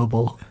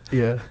believable.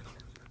 Yeah.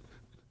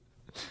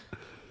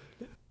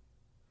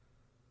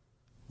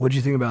 What'd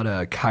you think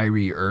about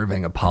Kyrie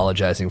Irving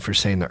apologizing for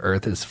saying the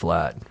Earth is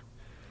flat?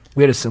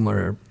 We had a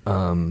similar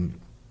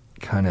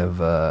kind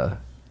of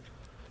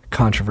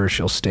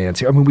controversial stance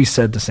here. I mean, we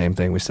said the same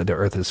thing. We said the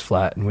Earth is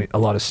flat, and a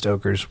lot of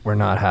Stokers were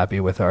not happy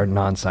with our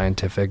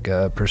non-scientific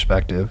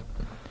perspective.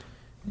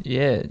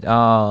 Yeah,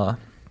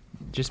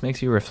 it just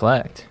makes you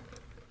reflect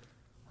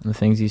on the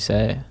things you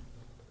say.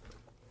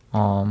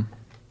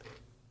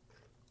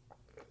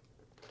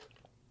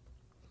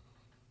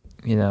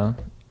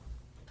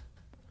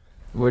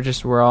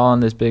 We're all on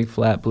this big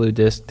flat blue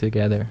disc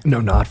together. No,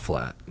 not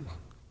flat.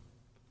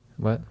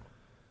 What?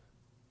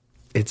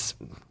 it's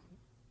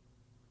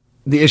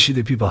the issue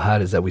that people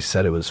had is that we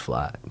said it was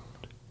flat,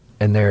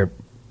 and they're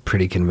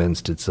pretty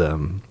convinced it's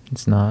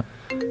not.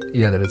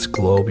 yeah, that it's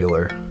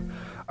globular.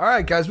 All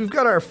right, guys, we've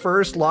got our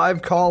first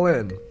live call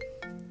in.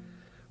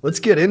 Let's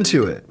get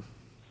into it.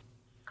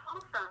 Call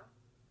from.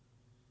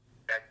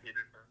 Jack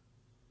Peterson.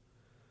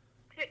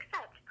 To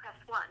accept, press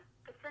 1.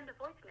 To send a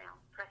voicemail,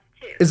 press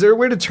 2. Is there a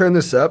way to turn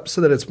this up so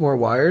that it's more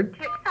wired? To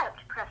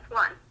accept, press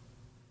 1.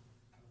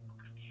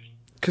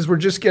 Because we're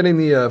just getting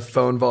the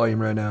phone volume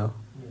right now.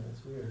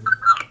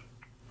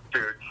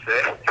 Dude,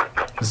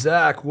 sick.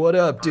 Zach, what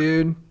up,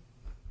 dude?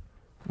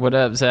 What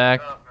up,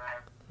 Zach?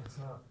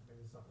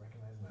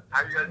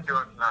 How you guys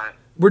doing tonight?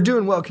 We're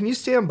doing well. Can you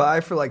stand by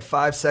for like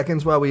 5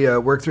 seconds while we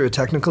work through a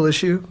technical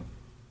issue?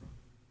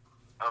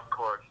 Of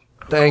course.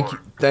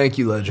 Thank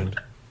you, legend.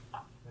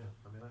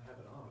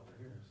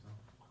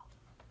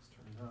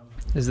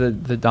 Is the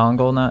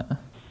dongle not?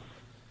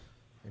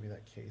 Maybe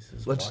that case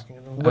is Let's. blocking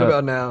it a What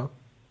about now,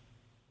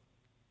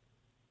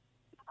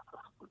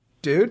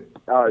 dude?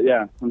 Oh,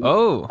 yeah.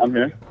 Oh, I'm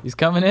here. he's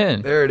coming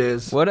in. There it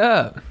is. What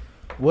up?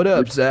 What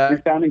up, You're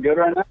Zach? sounding good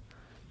right now?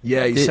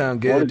 Yeah, you Dude,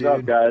 sound What good, is up,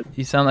 dude. guys?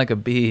 You sound like a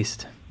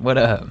beast. What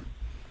up?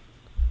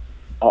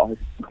 Oh,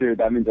 dude,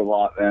 that means a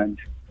lot, man.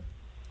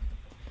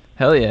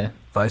 Hell yeah.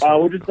 Vice.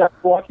 We're just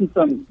watching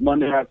some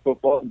Monday Night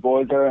Football. The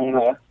boys are in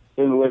the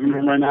living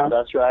room right now.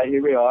 That's right.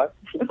 Here we are.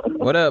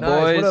 What up, Nice.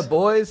 boys? What up,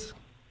 boys?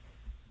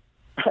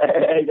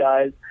 Hey,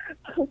 guys.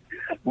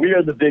 We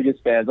are the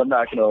biggest fans. I'm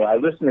not going to lie.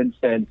 Listening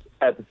since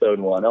episode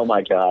 1. Oh,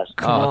 my gosh.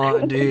 Come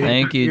on, dude.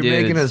 Thank you, You're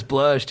dudes. making us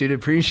blush, dude.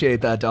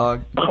 Appreciate that,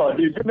 dog. Oh,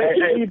 dude, you're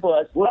making me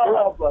blush. We're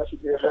all blushing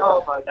here.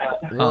 Oh, my God.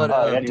 What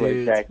up, anyway,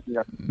 dude? Jack, you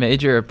know,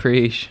 Major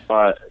appreciation.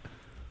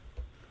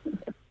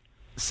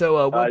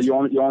 So, what's, you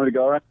want me to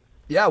go right?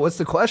 yeah, what's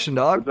the question,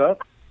 dog? What's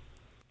up?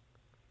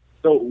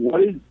 So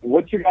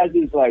what's your guys'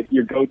 like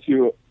your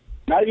go-to,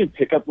 not even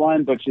pickup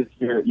line, but just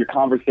your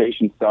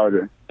conversation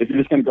starter? If you're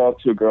just gonna go up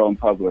to a girl in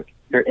public,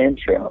 your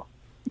intro.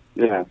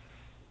 Yeah.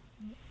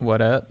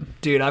 What up?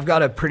 Dude, I've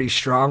got a pretty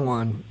strong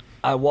one.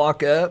 I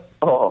walk up,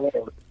 Oh.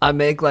 I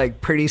make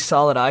like pretty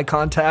solid eye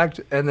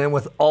contact, and then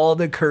with all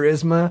the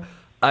charisma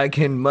I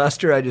can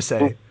muster, I just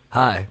say,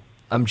 "Hi,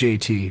 I'm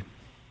JT."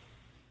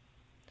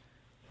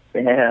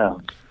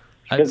 Damn.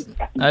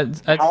 I'd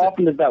How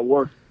often does that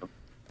work?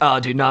 Oh,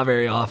 dude, not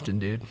very often,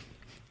 dude.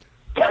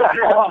 Hey,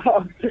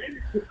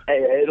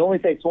 it only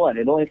takes one.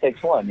 It only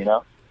takes one, you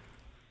know?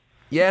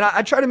 Yeah, and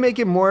I try to make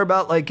it more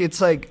about like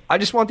it's like I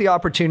just want the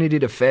opportunity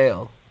to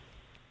fail.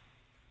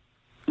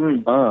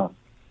 Learn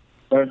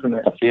from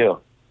that. That's you.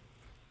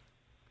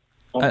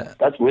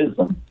 That's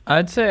wisdom.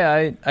 I'd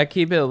say I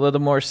keep it a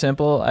little more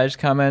simple. I just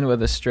come in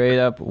with a straight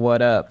up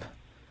 "what up"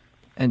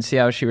 and see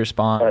how she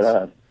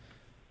responds.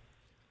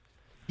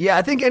 Yeah,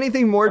 I think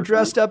anything more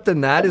dressed up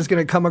than that is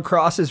going to come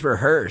across as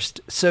rehearsed.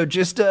 So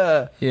just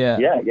Yeah.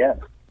 Yeah.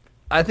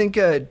 I think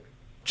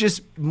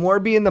just more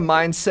be in the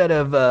mindset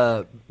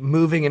of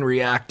moving and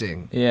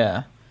reacting.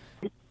 Yeah.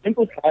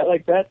 Simple cut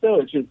like that,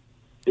 though,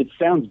 it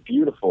sounds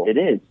beautiful. It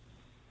is.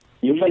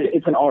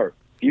 It's an art.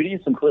 Beauty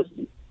and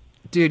simplicity.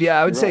 Dude, yeah,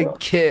 I would say Right.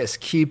 Kiss,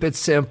 keep it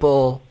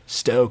simple,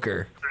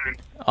 Stoker.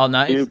 All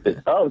nice.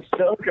 Stupid. Oh,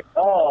 so good.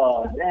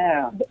 Oh,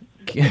 damn.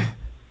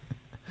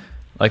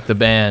 Like the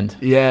band.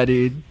 Yeah,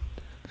 dude.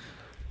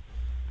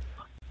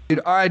 Dude,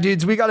 all right,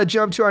 dudes, we got to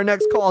jump to our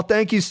next call.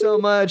 Thank you so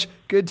much.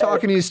 Good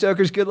talking to you,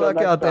 Stokers. Good luck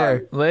next out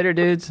there. Later,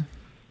 dudes.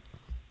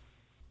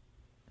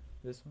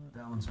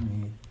 That one's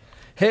me.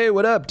 Hey,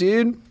 what up,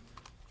 dude?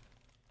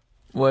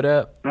 What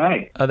up?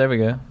 Hi, Oh, there we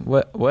go.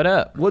 What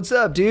up? What's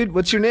up, dude?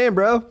 What's your name,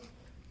 bro?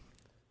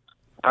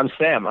 I'm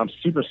Sam. I'm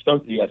super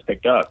stoked that you guys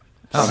picked up.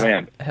 Oh,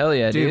 man. Hell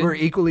yeah, Dude, dude. we're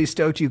equally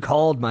stoked you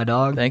called, my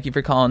dog. Thank you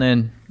for calling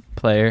in,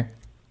 player.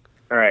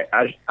 All right.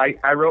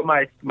 I wrote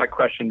my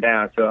question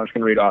down, so I'm just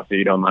going to read off if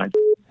you don't mind.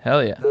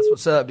 Hell yeah. That's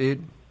what's up,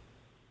 dude.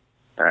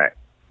 All right.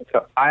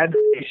 So I have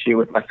this issue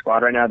with my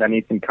squad right now that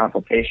needs some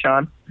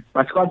consultation.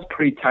 My squad's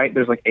pretty tight.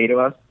 There's like 8 of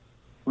us.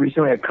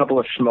 Recently, a couple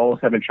of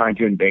schmoes have been trying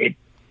to invade.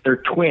 They're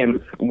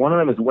twins. One of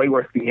them is way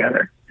worse than the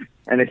other,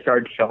 and they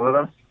started shelling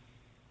us.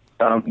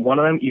 One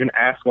of them even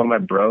asked one of my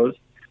bros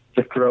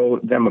to throw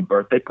them a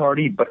birthday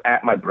party, but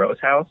at my bro's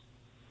house,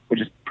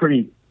 which is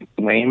pretty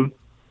lame.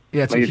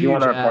 Yeah, it's Like a if you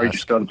huge want to party, ask.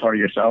 just throw the party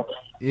yourself.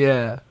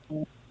 Yeah.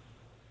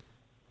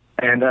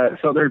 And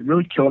so they're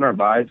really killing our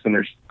vibes, and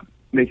they're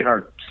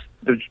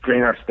just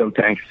draining our stoke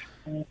tanks,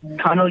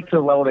 kind of like to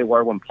the level they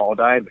were when Paul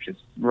died, which is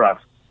rough.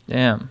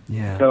 Damn.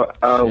 Yeah. So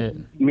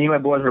Shit. me and my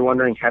boys are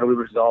wondering, how do we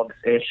resolve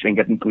this issue and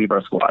get them to leave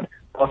our squad?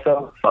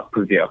 Also, fuck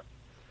Puzio.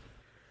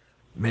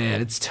 Man,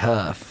 it's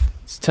tough.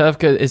 It's tough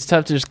because it's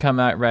tough to just come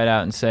out right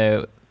out and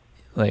say,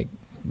 like,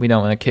 we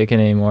don't want to kick it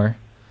anymore.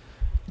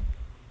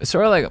 It's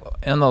sort of like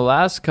in the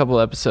last couple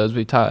episodes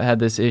we had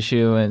this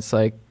issue, and it's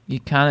like you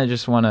kind of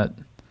just want to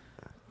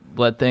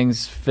let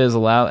things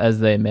fizzle out as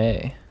they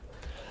may.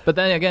 But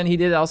then again, he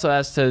did also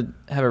ask to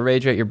have a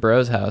rage at your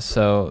bro's house,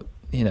 so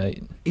you know.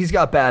 He's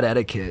got bad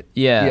etiquette.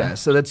 Yeah. Yeah,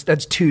 so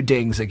that's 2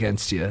 dings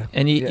against you.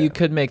 And Yeah. you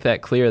could make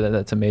that clear that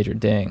that's a major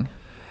ding.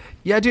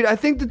 Yeah, dude, I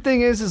think the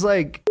thing is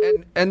like,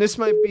 and this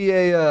might be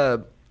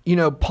a,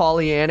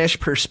 Pollyannish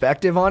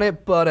perspective on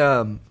it, but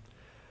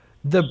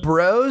the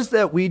bros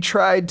that we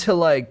tried to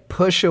like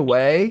push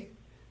away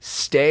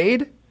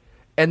stayed,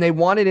 and they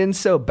wanted in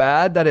so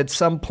bad that at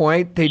some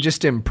point they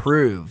just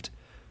improved.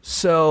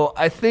 So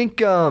I think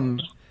you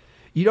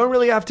don't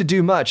really have to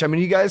do much. I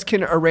mean, you guys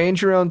can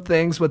arrange your own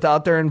things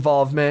without their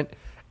involvement,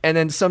 and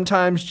then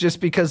sometimes just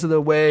because of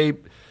the way,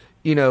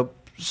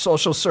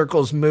 social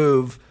circles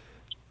move,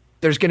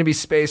 there's going to be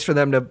space for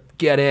them to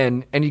get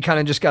in, and you kind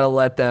of just got to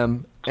let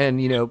them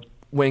and,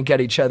 wink at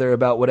each other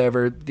about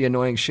whatever the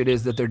annoying shit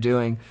is that they're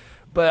doing.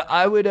 But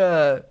I would,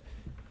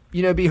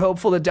 be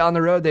hopeful that down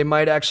the road they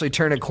might actually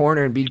turn a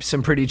corner and be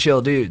some pretty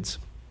chill dudes.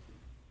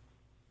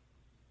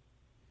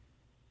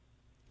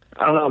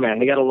 I don't know, man.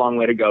 They got a long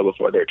way to go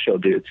before they're chill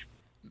dudes.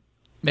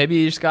 Maybe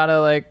you just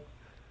gotta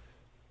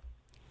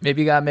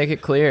maybe you gotta make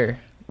it clear.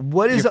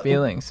 What is your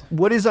feelings?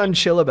 What is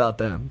unchill about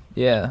them?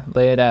 Yeah,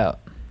 lay it out.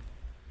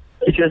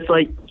 It's just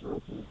like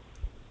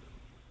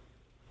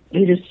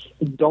they just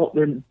don't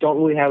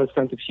really have a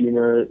sense of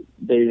humor.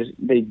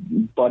 They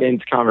butt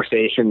into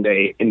conversation.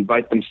 They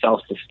invite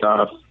themselves to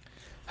stuff.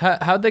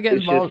 How'd they get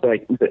It's involved?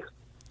 just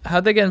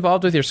How'd they get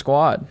involved with your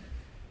squad?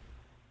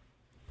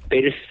 they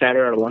just sat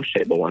her at a lunch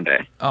table one day.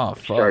 Oh,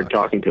 fuck. Started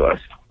talking to us.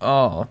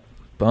 Oh,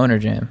 boner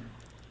jam.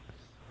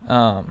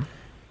 I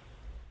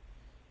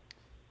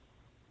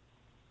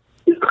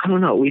don't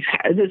know. We've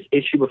had this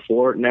issue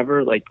before,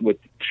 never like with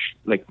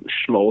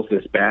schmoes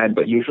this bad,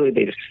 but usually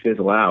they just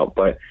fizzle out.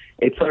 But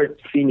it's our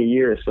senior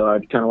year, so I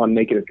kind of want to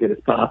make it as good as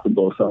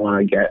possible. So I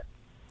want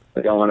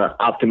to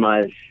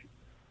optimize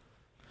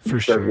For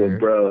circle sure. of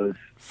bros.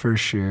 For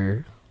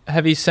sure.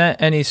 Have you sent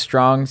any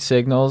strong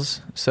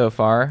signals so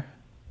far?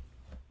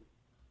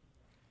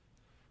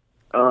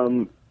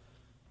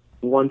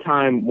 One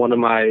time, one of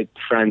my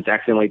friends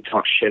accidentally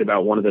talked shit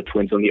about one of the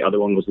twins when the other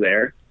one was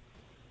there,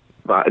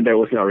 but there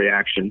was no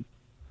reaction.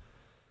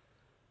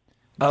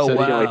 Oh, So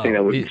wow. the only thing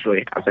that would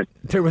really happen.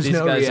 There was These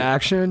no guys-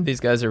 reaction? These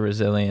guys are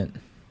resilient.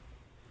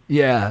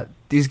 Yeah,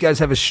 these guys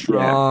have a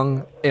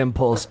strong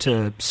impulse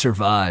to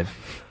survive.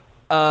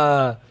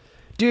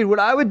 Dude, what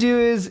I would do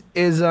is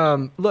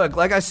look,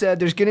 like I said,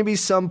 there's going to be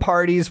some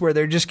parties where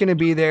they're just going to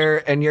be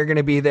there and you're going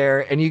to be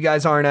there and you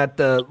guys aren't at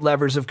the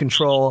levers of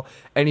control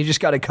and you just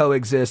got to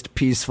coexist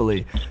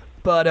peacefully.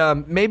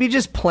 But maybe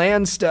just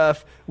plan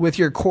stuff with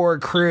your core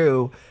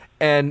crew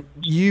and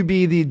you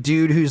be the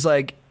dude who's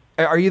like,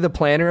 are you the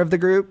planner of the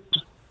group?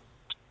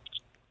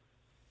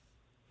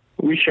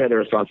 We share the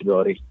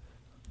responsibility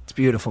It's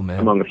beautiful, man.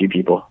 among a few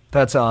people.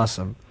 That's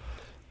awesome.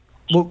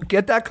 Well,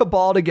 get that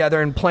cabal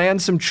together and plan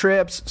some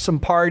trips, some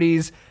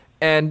parties.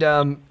 And,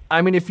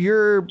 I mean, if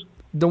you're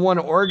the one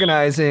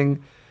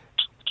organizing,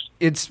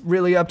 it's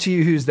really up to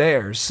you who's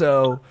there.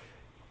 So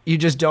you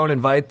just don't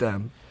invite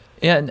them.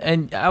 Yeah,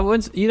 and I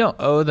wouldn't. You don't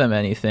owe them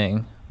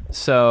anything,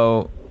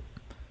 so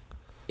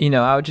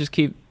I would just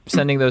keep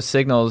sending those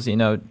signals.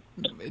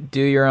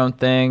 Do your own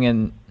thing,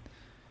 and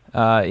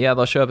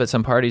they'll show up at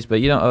some parties,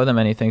 but you don't owe them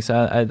anything.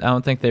 So I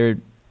don't think I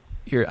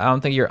don't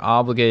think you're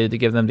obligated to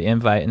give them the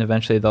invite, and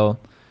eventually the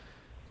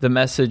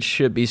message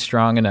should be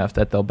strong enough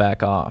that they'll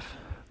back off.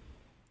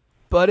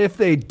 But if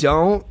they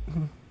don't,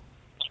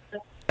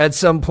 at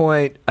some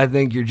point, I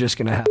think you're just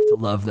going to have to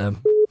love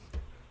them.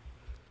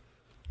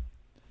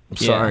 I'm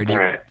Yeah. sorry, dude.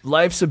 All right.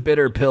 Life's a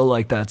bitter pill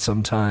like that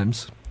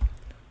sometimes.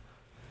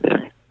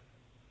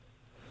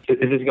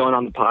 Is this going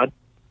on the pod?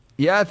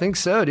 Yeah, I think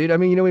so, dude. I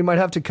mean, we might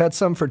have to cut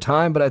some for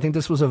time, but I think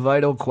this was a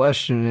vital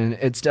question, and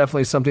it's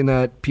definitely something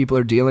that people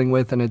are dealing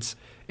with, and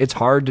it's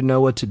hard to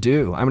know what to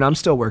do. I mean, I'm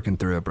still working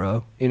through it,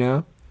 bro.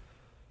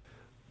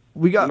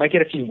 We I got. might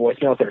get a few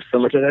voicemails that are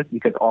similar to this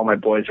because all my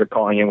boys are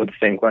calling in with the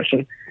same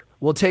question.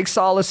 We'll take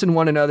solace in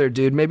one another,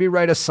 dude. Maybe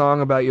write a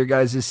song about your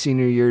guys'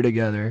 senior year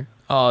together.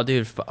 Oh,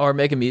 dude, or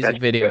make a music That's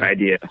video. a good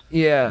idea.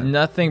 Yeah.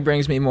 Nothing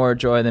brings me more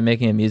joy than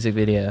making a music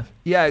video.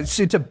 Yeah,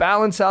 so to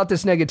balance out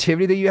this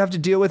negativity that you have to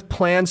deal with,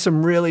 plan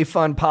some really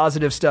fun,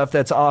 positive stuff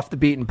that's off the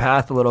beaten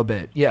path a little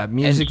bit. Yeah,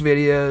 music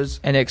videos.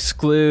 And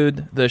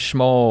exclude the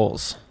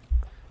schmoles.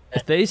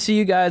 If they see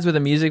you guys with a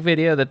music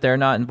video that they're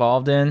not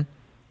involved in,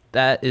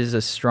 that is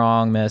a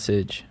strong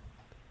message.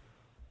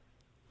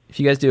 If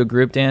you guys do a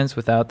group dance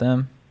without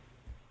them,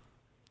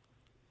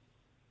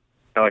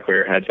 I like where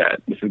your head's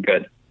at. This is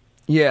good.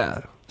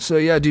 Yeah. So,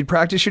 yeah, dude,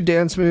 practice your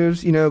dance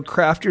moves,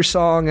 craft your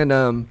song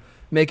and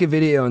make a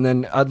video, and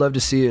then I'd love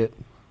to see it.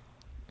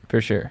 for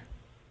sure.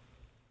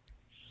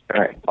 All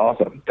right.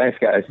 Awesome. Thanks,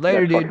 guys.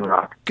 Later, That's dude. fucking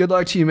rock. Good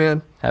luck to you,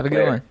 man. Have a good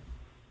Later. one.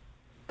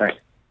 Thanks.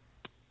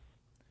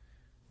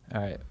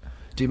 All right.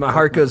 Dude, my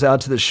heart goes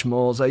out to the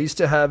schmoles. I used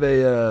to have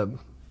a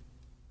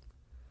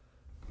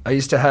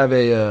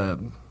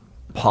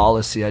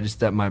policy.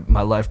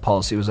 My life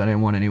policy was I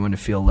didn't want anyone to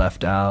feel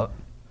left out.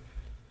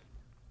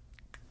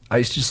 I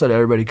used to just let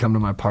everybody come to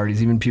my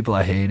parties, even people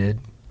I hated.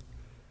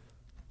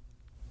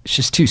 It's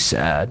just too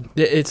sad.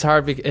 It's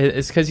hard because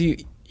it's because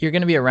you're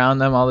going to be around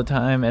them all the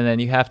time, and then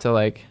you have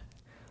to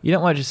you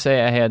don't want to just say,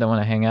 hey, I don't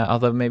want to hang out,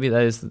 although maybe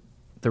that is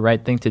the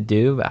right thing to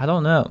do. But I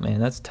don't know, man.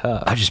 That's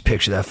tough. I just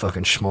picture that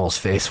fucking schmoll's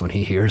face when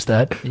he hears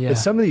that. Yeah.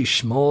 'Cause some of these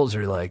schmolls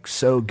are like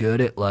so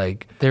good at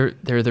like. They're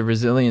the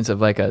resilience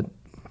of like a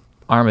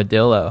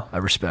armadillo. I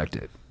respect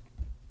it.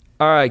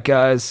 All right,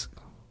 guys.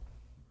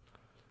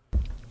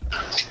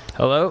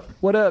 Hello?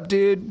 What up,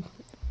 dude?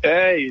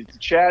 Hey, it's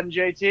Chad and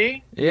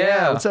JT.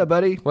 Yeah. What's up,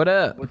 buddy? What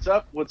up? What's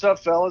up? What's up,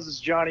 fellas? It's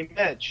Johnny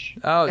Mitch.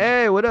 Oh,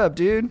 Hey, what up,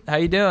 dude? how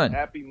you doing?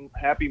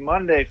 Happy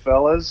Monday,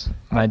 fellas.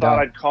 My I dog. thought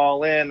I'd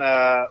call in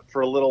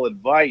for a little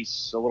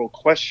advice, a little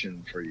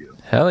question for you.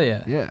 Hell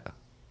yeah. Yeah.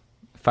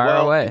 Fire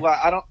away.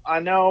 Well, I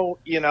know,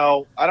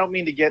 I don't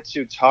mean to get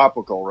too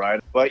topical, right?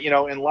 But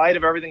in light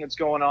of everything that's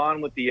going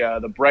on with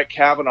the Brett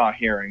Kavanaugh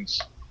hearings,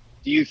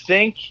 do you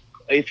think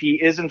if he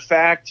is in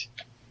fact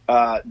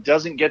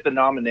doesn't get the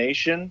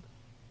nomination,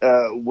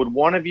 would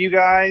one of you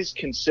guys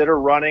consider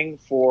running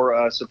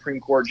for Supreme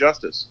Court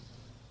justice?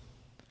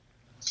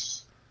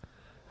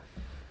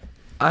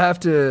 I have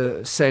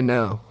to say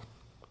no.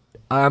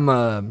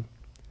 I've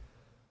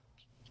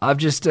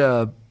just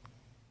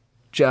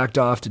jacked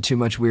off to too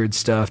much weird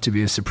stuff to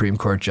be a Supreme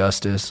Court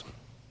justice.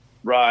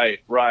 Right.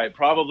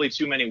 Probably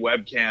too many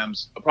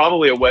webcams.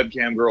 Probably a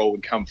webcam girl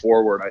would come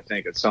forward, I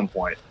think, at some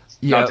point.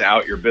 Yeah. Not to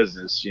out your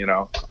business,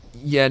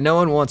 Yeah, no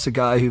one wants a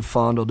guy who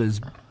fondled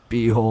his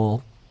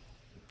beehole.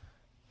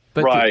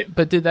 But Right.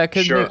 but dude, that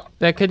could Sure.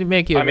 that could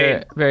make you a I mean-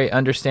 very, very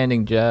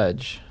understanding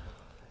judge.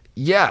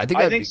 Yeah, I think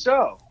I I'd think be,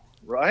 so.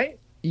 Right?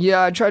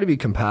 yeah, I try to be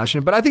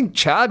compassionate, but I think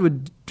Chad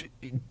would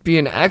be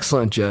an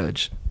excellent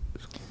judge.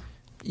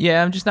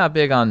 Yeah, I'm just not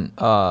big on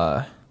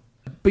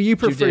But you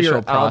prefer Judicial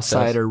your process.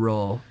 outsider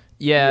role.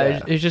 yeah,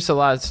 it's just a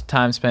lot of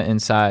time spent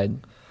inside.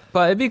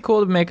 But it'd be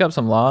cool to make up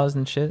some laws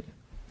and shit.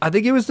 I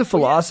think it was the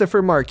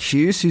philosopher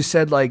Marcuse who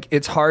said, like,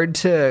 it's hard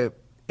to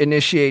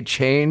initiate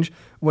change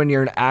when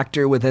you're an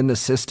actor within the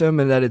system,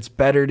 and that it's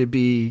better to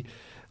be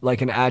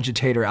like an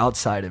agitator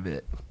outside of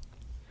it.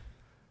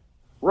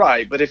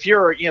 Right. But if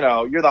you're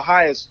the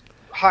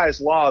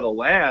highest law of the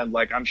land,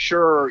 like I'm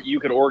sure you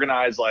could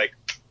organize like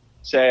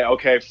say,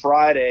 okay,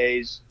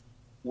 Fridays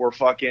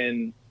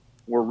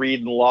we're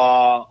reading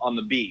law on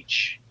the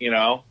beach,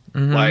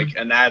 Mhm. like,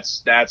 and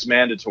that's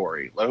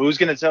mandatory. Like, who's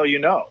going to tell you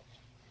no?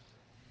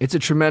 It's a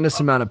tremendous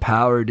amount of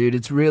power, dude.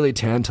 It's really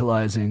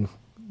tantalizing.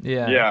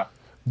 Yeah. Yeah.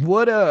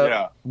 What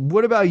Yeah.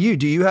 What about you?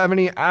 Do you have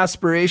any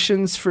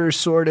aspirations for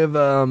sort of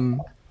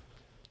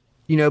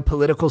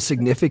political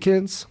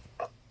significance?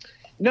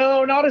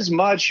 No, not as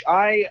much.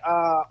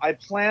 I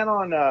plan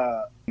on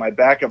my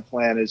backup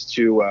plan is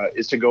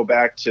to go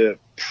back to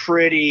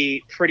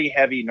pretty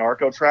heavy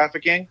narco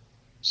trafficking.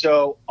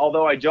 So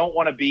although I don't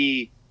want to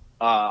be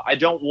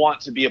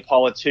a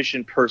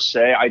politician per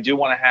se, I do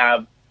want to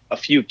have a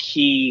few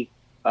key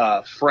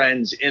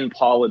friends in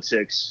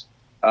politics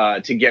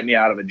to get me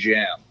out of a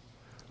jam.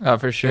 Oh,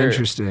 for sure.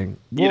 Interesting.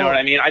 You know what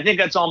I mean? I think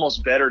that's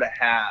almost better to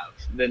have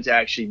than to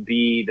actually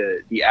be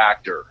the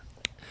actor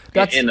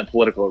in the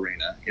political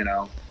arena.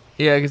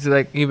 Yeah, because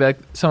like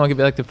someone could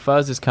be like, the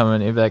fuzz is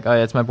coming. You'd be like, oh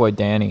yeah, it's my boy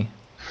Danny.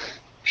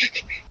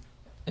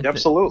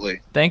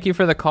 Absolutely. Thank you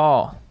for the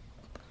call.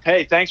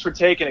 Hey, thanks for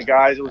taking it,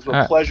 guys. It was a All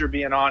right. pleasure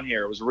being on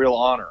here. It was a real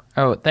honor.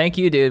 Oh, thank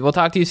you, dude. We'll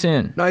talk to you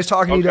soon. Nice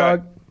talking to you,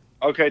 Okay. dog.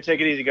 Okay, take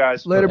it easy,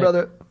 guys. Later, Okay.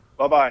 brother.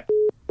 Bye-bye.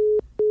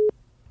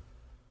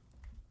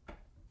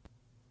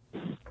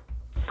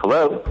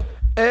 Hello,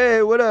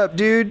 Hey, what up,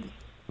 dude?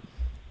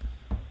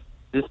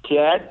 this is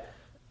Chad.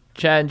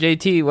 Chad and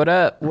JT, what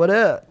up? What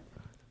up?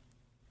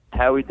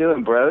 How we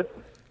doing, bros?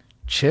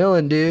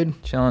 Chilling,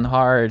 dude. Chilling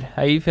hard.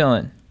 How you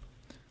feeling?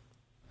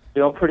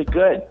 Feeling pretty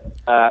good.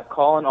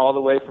 Calling all the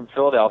way from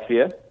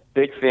Philadelphia.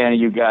 Big fan of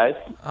you guys.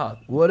 Oh,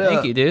 What thank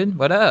up? you, dude.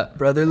 What up?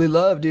 Brotherly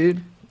love,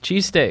 dude.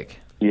 Cheesesteak.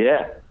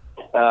 Yeah.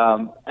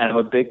 And I'm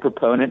a big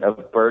proponent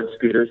of bird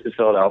scooters to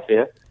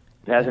Philadelphia.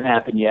 It hasn't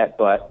happened yet,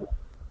 but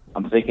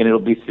I'm thinking it'll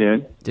be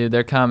soon. Dude,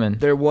 they're coming.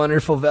 They're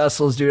wonderful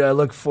vessels, dude. I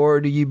look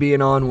forward to you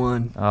being on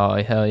one. Oh,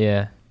 hell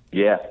yeah.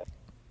 Yeah.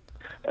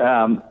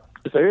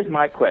 So here's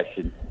my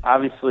question.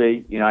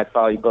 Obviously, I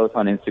follow you both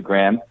on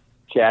Instagram.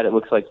 Chad, it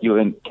looks like you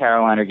and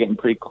Caroline are getting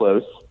pretty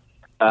close.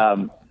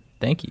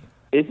 Thank you.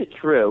 Is it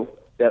true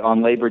that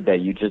on Labor Day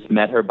you just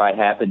met her by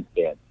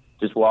happenstance,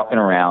 just walking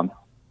around,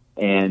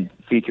 and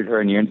featured her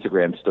in your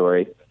Instagram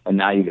story, and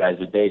now you guys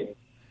are dating?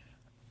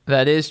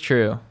 That is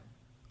true.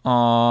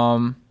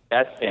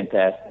 That's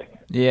fantastic.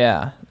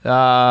 Yeah.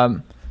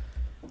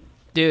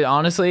 Dude,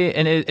 honestly,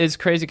 and it's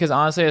crazy because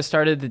honestly, I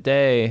started the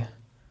day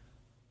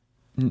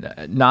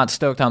not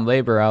stoked on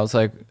labor. I was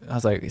like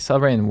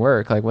celebrating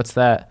work. Like, what's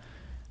that?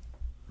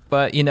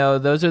 But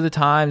those are the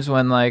times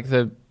when like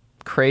the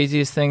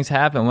craziest things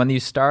happen. When you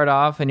start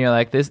off and you're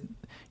like this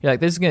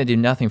is gonna do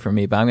nothing for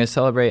me, but I'm gonna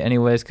celebrate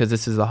anyways because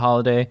this is a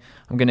holiday.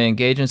 I'm gonna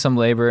engage in some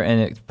labor,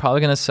 and it's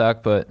probably gonna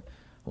suck, but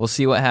we'll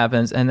see what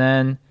happens. And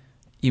then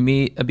you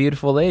meet a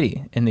beautiful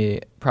lady in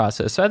the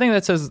process. So I think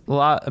that says a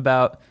lot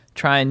about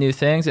trying new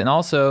things and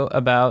also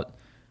about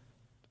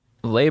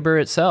labor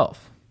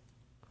itself.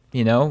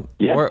 Yeah,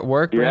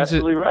 work you're brings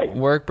absolutely right.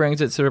 Work brings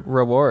its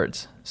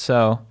rewards.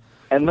 So,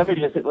 And let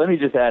me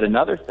just add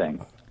another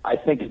thing. I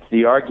think it's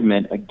the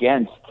argument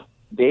against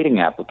dating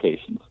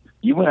applications.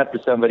 You went up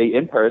to somebody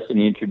in person,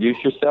 you introduce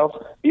yourself.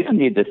 You don't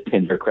need this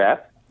Tinder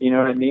crap. You know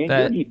what I mean? You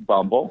don't need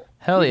Bumble.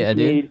 Hell yeah, you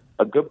dude. need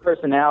a good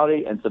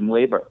personality and some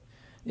labor.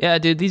 Yeah,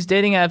 dude, these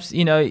dating apps,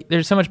 you know,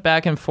 there's so much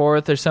back and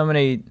forth. There's so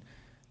many,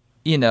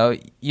 you know,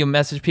 you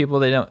message people,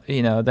 they don't,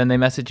 you know, then they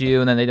message you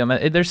and then they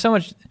don't. There's so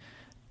much,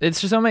 it's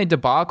just so many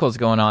debacles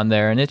going on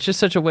there. And it's just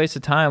such a waste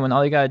of time when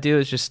all you got to do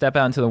is just step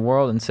out into the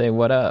world and say,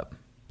 what up?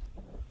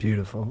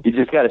 Beautiful. You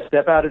just got to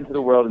step out into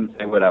the world and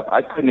say what up.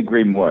 I couldn't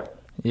agree more.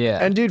 Yeah.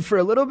 And dude, for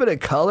a little bit of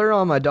color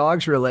on my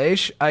dog's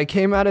relation, I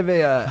came out of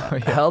a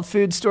health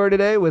food store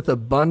today with a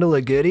bundle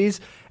of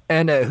goodies.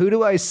 And who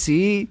do I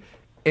see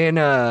in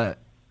a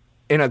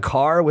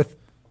car with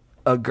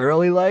a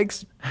girl he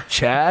likes?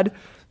 Chad.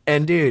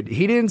 And dude,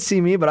 he didn't see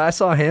me, but I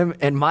saw him.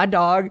 And my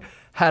dog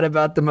had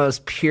about the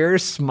most pure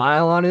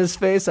smile on his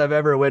face I've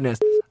ever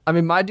witnessed. I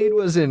mean, my dude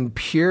was in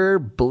pure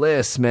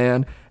bliss,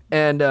 man.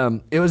 And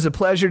it was a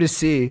pleasure to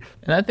see.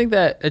 And I think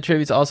that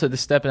attributes also to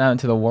stepping out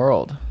into the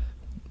world.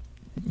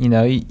 You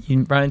know,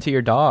 you run into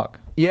your dog.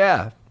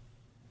 Yeah.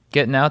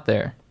 Getting out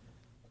there.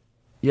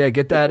 Yeah,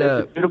 get that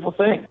It's a beautiful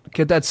thing.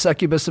 Get that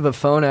succubus of a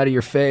phone out of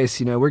your face.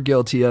 You know, we're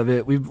guilty of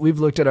it. We were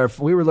looking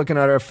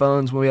at our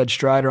phones when we had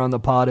Strider on the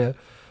pod a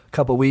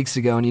couple weeks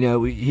ago, and you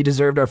know, he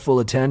deserved our full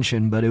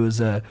attention, but it was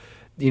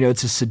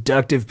it's a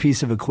seductive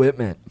piece of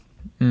equipment.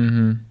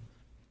 Mm-hmm.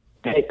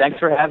 Hey, thanks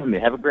for having me.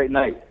 Have a great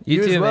night.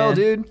 You too, as well, man.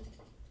 dude.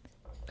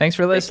 Thanks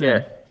for listening.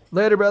 care.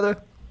 Later, brother.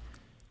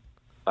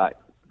 Bye.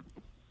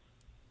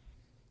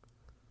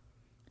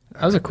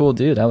 That was a cool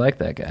dude. I like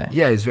that guy.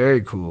 Yeah, he's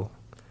very cool.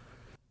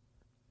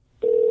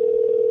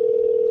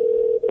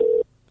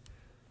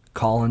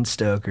 Colin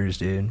Stokers,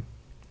 dude.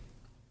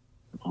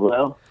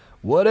 Hello?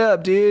 What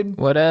up, dude?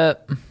 What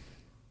up?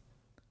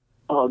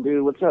 Oh,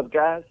 dude, what's up,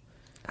 guys?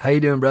 How you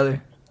doing,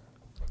 brother?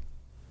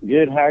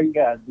 Good. How are you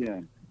guys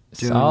doing?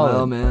 Doing Solid.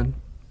 well, man.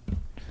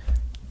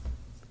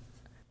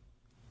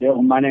 Yeah,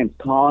 well, my name's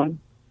Colin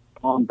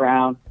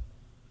Brown.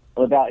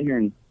 I live out here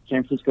in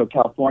San Francisco,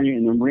 California,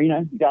 in the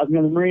marina. You guys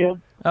know the marina?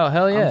 Oh,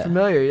 hell yeah. I'm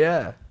familiar,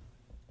 yeah.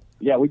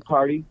 Yeah, we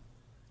party.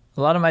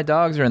 A lot of my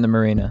dogs are in the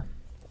marina.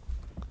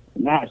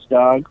 Nice,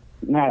 dog.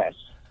 Nice.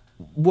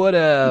 What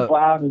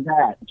Wow to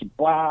that.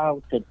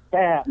 Wow to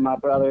that, my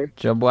brother.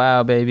 Jub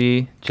wow,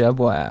 baby. Jub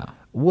wow.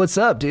 what's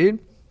up, dude?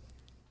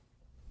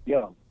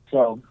 Yo,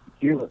 so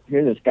here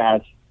this,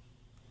 guys.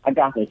 I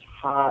got this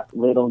hot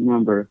little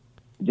number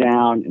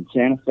down in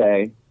Santa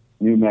Fe,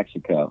 New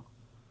Mexico.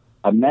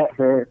 I met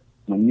her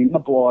when me and my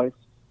boys,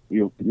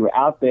 we were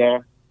out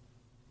there,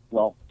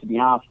 well, to be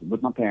honest,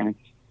 with my parents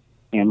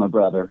and my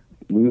brother.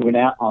 We went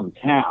out on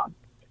town.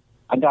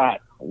 I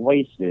got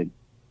wasted,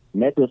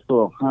 met this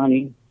little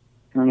honey.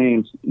 Her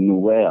name's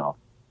Noelle.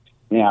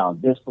 Now,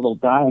 this little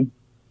dime,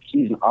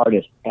 she's an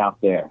artist out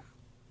there.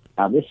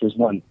 Now, this is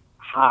one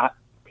hot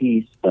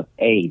piece of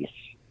ace.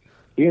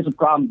 Here's the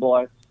problem,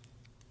 boys.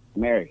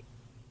 I'm married.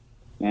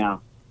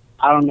 Now,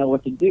 I don't know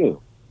what to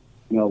do.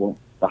 You know,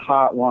 the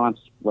heart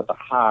wants what the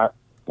heart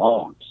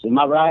wants. Am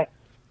I right?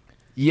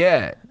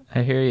 Yeah.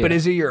 I hear you. But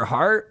is it your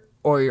heart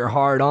or your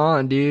heart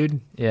on, dude?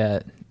 Yeah.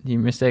 You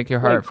mistake your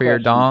heart Great for your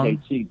question, dong?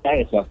 JT. That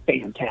is a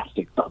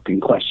fantastic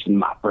fucking question,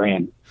 my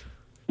friend.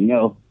 You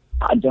know,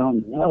 I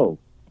don't know.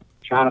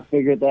 Trying to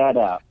figure that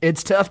out.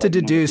 It's tough to But,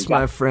 you know, deduce, you got-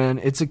 my friend.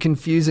 It's a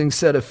confusing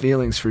set of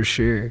feelings for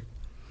sure.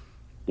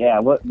 Yeah,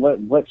 what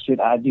should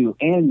I do?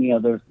 And, you know,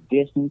 there's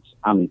distance.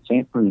 I'm in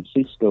San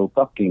Francisco,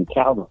 fucking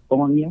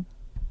California,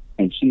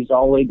 and she's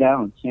all the way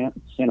down in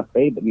Santa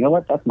Fe. But you know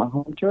what? That's my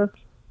home turf.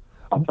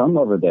 I'm from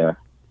over there.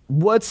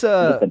 What's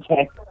I have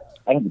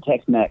the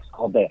text Max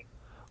all day.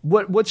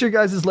 what's your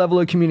guys' level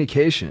of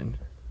communication?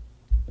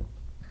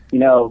 You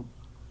know,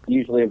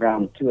 usually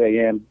around 2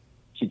 a.m.,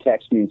 she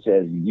texts me and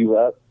says, "You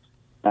up?"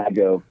 And I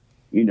go,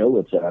 "You know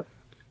what's up."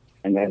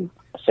 And then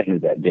I send her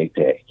that dick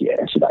pic. Yeah,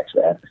 she likes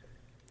that.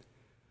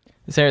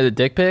 Is there the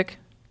dick pic?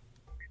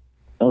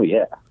 Oh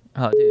yeah,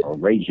 Oh, dude.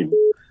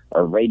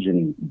 a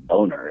raging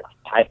boner,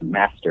 type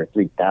master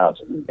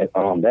 3000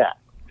 on that.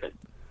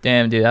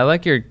 Damn, dude. I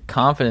like your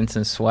confidence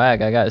and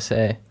swag, I gotta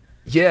say.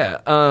 Yeah,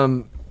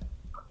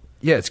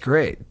 yeah, it's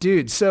great,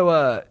 dude.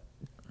 So,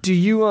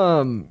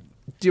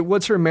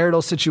 what's her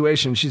marital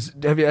situation?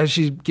 Has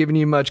she given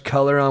you much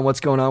color on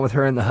what's going on with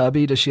her and the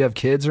hubby? Does she have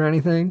kids or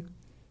anything?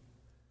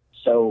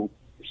 So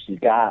she's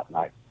got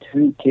like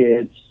 2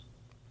 kids.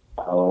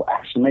 Oh,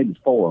 actually maybe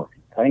 4.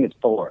 I think it's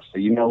 4. So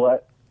you know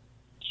what?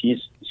 She's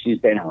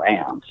been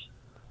around.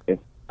 If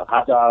a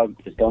hot dog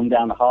is going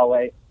down the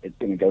hallway, it's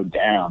going to go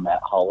down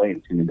that hallway.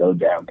 It's going to go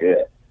down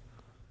good.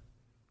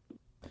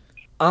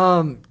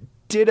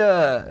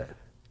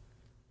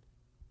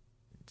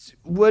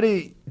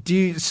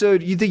 So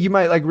you think you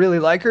might like really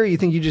like her? You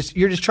think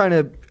you're just trying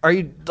to, are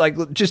you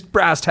like just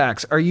brass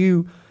tacks? Are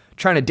you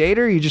trying to date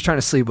her or are you just trying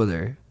to sleep with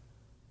her?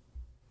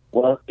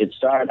 Well, it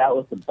started out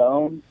with the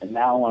bone, and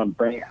now I want to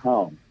bring it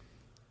home.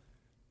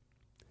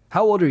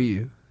 How old are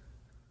you?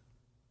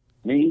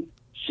 Me?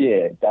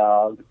 Shit,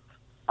 dog.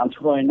 I'm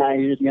 29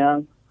 years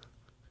young.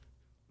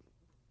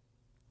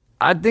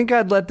 I think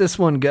I'd let this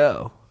one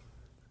go.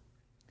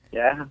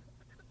 Yeah,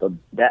 but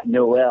that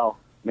Noel,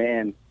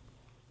 man,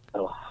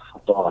 oh,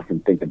 that's all I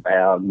can think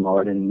about.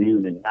 Morning,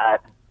 noon, and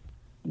night.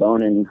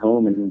 Boning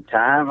home in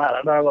time. I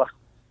don't know.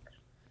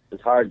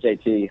 It's hard,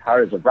 JT.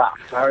 Hard as a rock.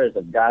 Hard as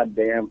a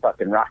goddamn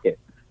fucking rocket.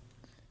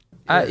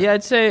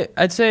 I'd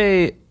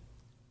say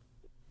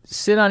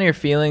sit on your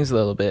feelings a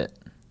little bit.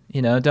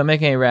 You know, don't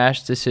make any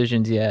rash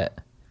decisions yet.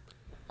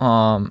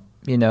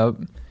 You know,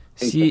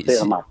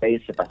 Sit on my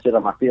face if I sit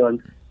on my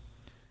feelings.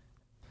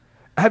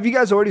 Have you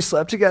guys already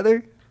slept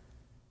together?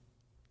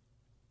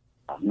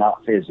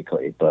 Not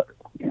physically, but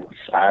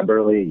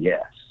cyberly,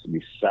 yes.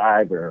 We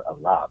cyber a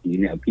lot.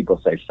 You know, people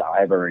say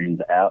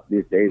cybering's out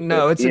these days.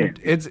 No,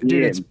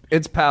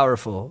 it's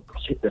powerful.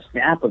 The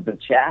snap of the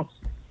chat,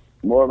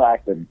 more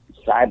like the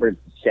cyber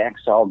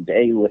sex all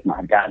day with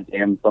my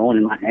goddamn phone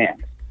in my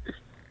hand.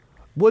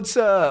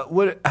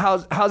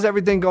 How's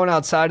everything going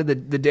outside of the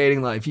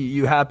dating life?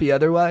 You happy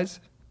otherwise?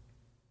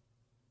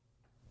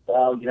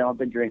 Well, I've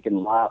been drinking a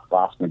lot,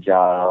 lost my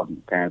job, my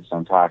parents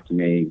don't talk to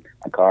me,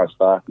 my car's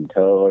fucking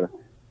towed.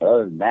 But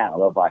other than that,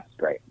 love life's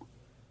great.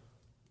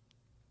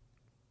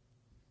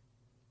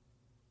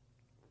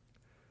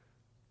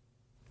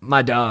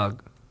 My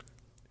dog.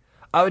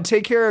 I would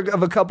take care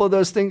of a couple of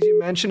those things you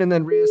mentioned and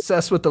then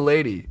reassess with the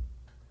lady.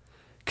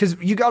 Because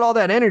you got all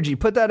that energy.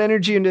 Put that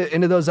energy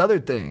into those other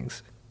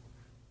things.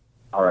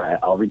 All right,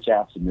 I'll reach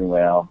out to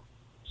Noel,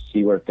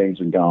 see where things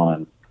are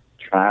going,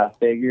 try to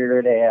figure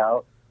it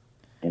out,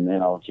 and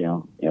then I'll,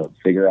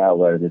 figure out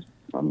whether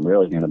I'm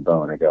really going to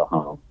bone or go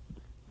home.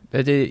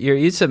 But your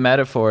use of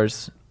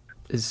metaphors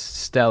is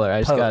stellar.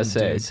 I just gotta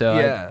say. Dude. So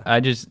Yeah. I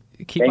just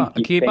keep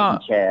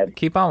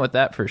on with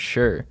that for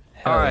sure.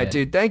 All right,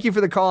 dude. Thank you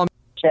for the call.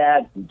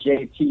 Chad,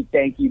 JT,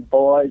 thank you,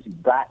 boys. You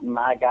brighten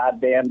my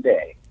goddamn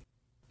day.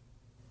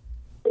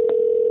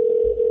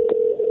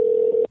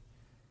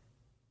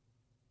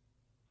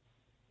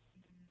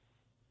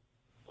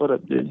 What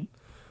up, dude?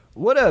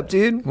 What up,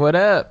 dude? What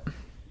up?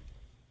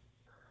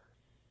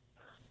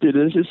 Dude,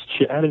 this is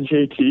Chad and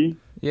JT.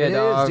 Yeah, It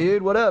is,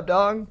 dude. What up,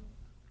 dog?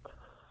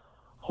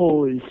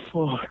 Holy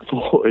fuck,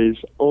 boys.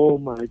 Oh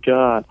my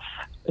god.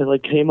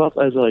 It came up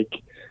as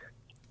like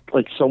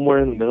somewhere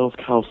in the middle of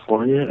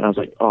California, and I was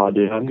like, oh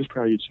dude, I'm just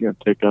probably just gonna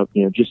pick up,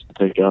 just to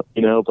pick up,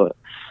 but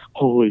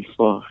holy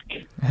fuck.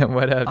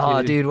 What up, dude?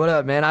 Oh, dude, what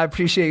up, man? I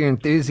appreciate your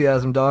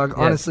enthusiasm, dog.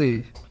 Yeah.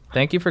 Honestly.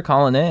 Thank you for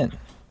calling in.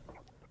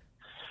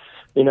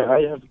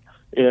 I have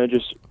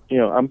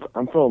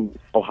I'm from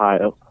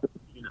Ohio,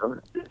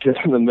 just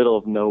in the middle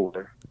of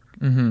nowhere.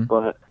 Mm-hmm.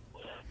 But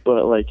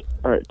all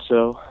right,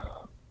 so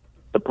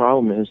the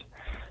problem is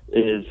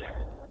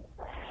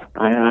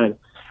I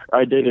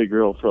dated a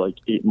girl for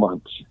 8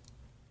 months,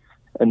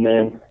 and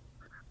then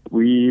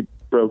we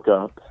broke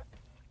up,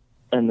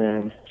 and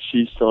then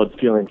she still had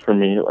feelings for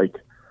me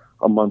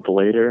a month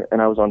later,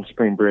 and I was on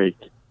spring break,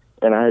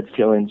 and I had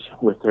feelings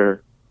with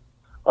her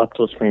up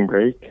till spring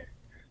break,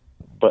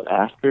 but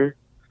after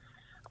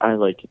I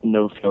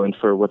no feelings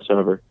for her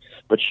whatsoever.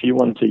 But she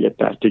wanted to get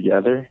back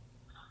together,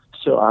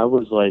 so I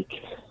was like,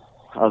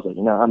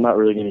 no, I'm not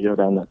really going to go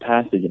down that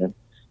path again,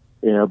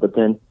 But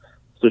then,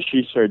 so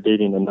she started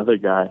dating another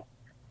guy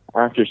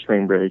after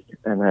spring break,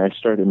 and I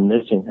started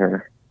missing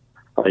her,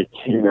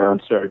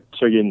 and started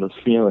getting those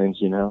feelings,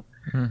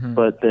 Mm-hmm.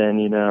 But then,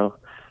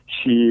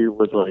 she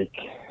was like,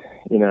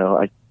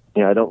 I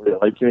don't really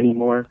like you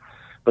anymore.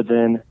 But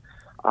then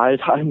I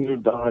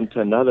moved on to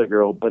another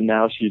girl, but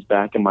now she's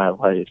back in my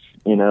life,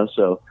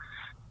 So,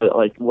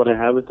 but what I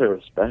had with her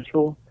was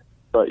special.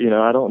 But,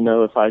 I don't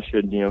know if I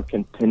should,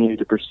 continue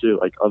to pursue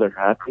other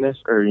happiness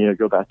or,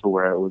 go back to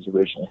where I was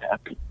originally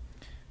happy.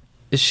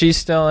 Is she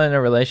still in a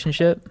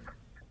relationship?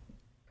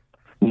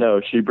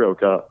 No, she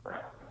broke up.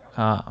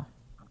 Ah.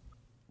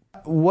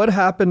 What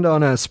happened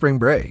on a spring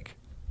break?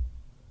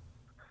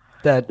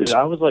 Dude,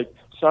 I was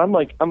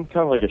I'm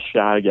kind of a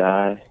shy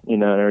guy,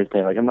 and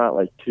everything. I'm not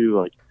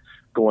too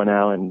going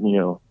out and,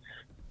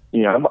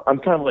 I'm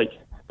kind of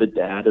the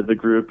dad of the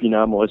group,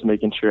 I'm always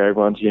making sure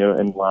everyone's,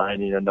 in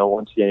line, no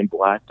one's getting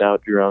blacked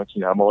out drunk,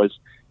 I'm always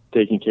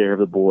taking care of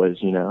the boys,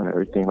 and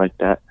everything like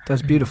that.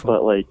 That's beautiful.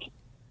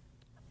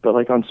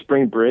 But on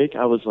spring break,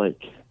 I was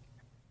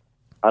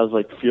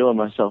feeling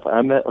myself.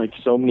 I met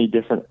so many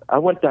different, I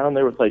went down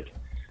there with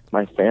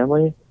my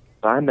family,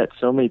 but I met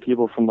so many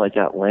people from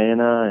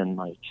Atlanta and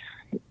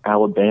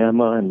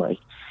Alabama, and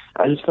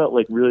I just felt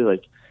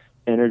really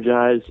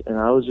energized, and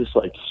I was just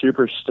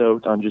super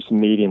stoked on just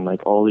meeting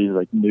all these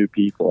new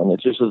people, and it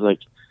just was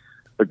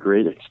a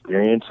great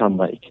experience. I'm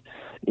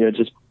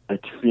just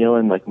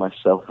feeling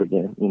myself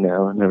again,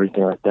 and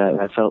everything like that.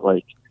 And I felt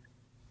like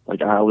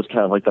I was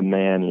kind of the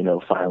man,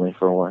 finally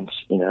for once,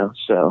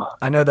 So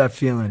I know that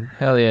feeling.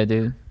 Hell yeah,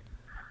 dude.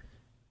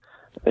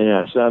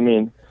 Yeah, so I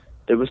mean,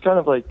 it was kind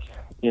of it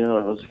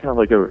was kind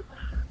of a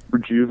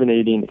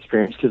rejuvenating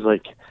experience, because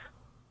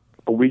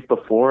a week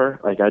before,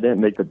 I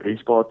didn't make the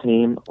baseball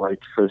team for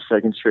the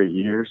second straight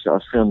year, so I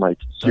was feeling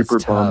super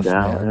bummed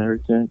out, man, and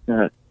everything.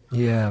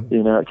 Yeah.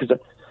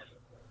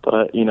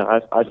 But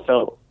I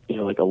felt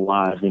like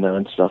alive,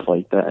 and stuff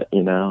like that.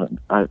 And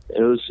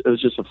it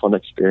was just a fun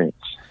experience.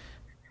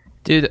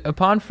 Dude,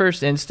 upon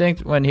first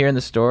instinct, when hearing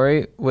the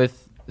story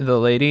with the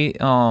lady,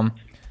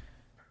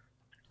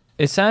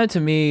 it sounded to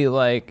me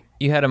like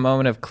you had a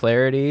moment of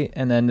clarity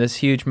and then this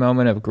huge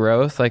moment of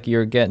growth, like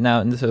you're getting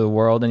out into the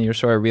world and you're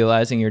sort of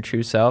realizing your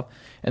true self.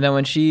 And then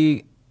when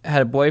she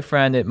had a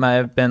boyfriend, it might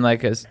have been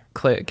like a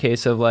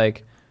case of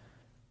like,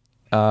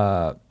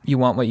 you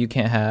want what you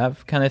can't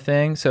have kind of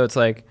thing. So it's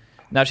like,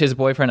 now she has a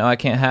boyfriend, I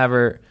can't have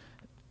her.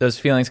 Those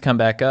feelings come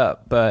back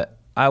up. But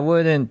I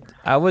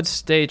would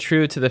stay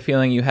true to the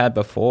feeling you had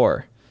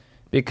before,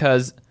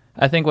 because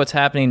I think what's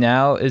happening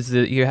now is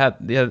that you have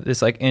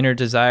this like inner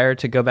desire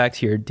to go back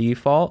to your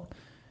default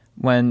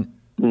when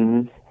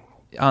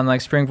on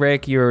like spring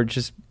break, you're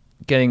just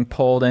getting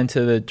pulled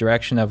into the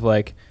direction of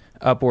like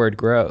upward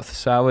growth.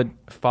 So I would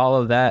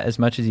follow that as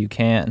much as you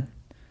can.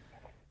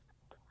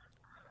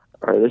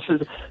 All right, this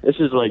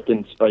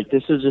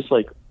is just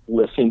like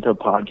listening to a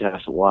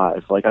podcast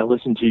live. Like I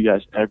listen to you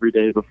guys every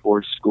day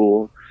before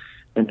school,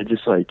 and it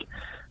just like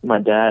my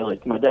dad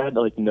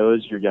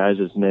knows your guys'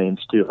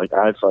 names too. Like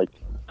I've like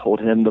told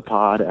him the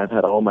pod. I've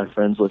had all my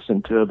friends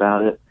listen to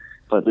about it.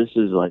 But this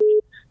is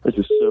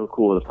so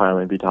cool to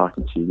finally be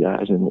talking to you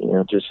guys,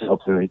 and just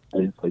helping me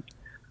with like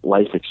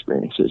life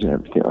experiences and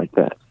everything like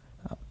that.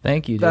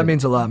 Thank you, dude. That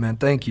means a lot, man.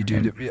 Thank you,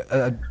 dude.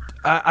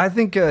 I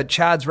think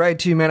Chad's right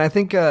too, man. I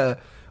think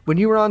when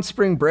you were on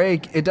spring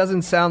break, it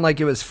doesn't sound like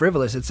it was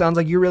frivolous. It sounds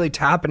like you're really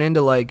tapping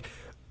into like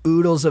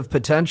oodles of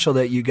potential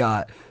that you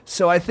got.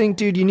 So I think,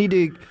 dude, you need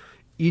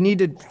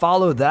to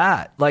follow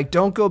that. Like,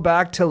 don't go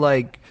back to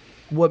like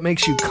what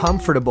makes you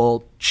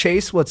comfortable.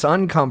 Chase what's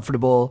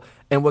uncomfortable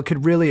and what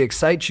could really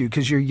excite you,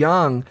 because you're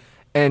young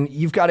and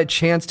you've got a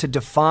chance to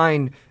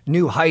define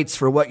new heights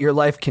for what your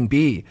life can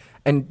be.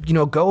 And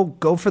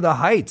go for the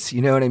heights.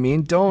 You know what I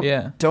mean? Don't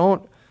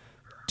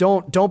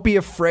be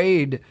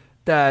afraid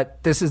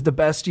that this is the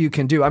best you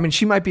can do. I mean,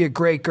 she might be a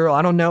great girl.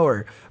 I don't know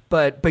her,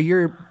 but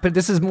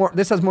this has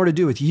more to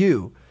do with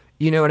you.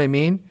 You know what I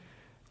mean?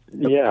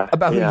 Yeah.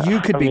 About who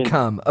you could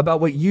become, about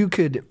what you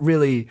could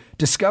really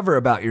discover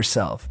about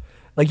yourself.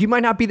 Like, you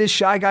might not be this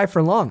shy guy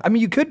for long. I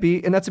mean, you could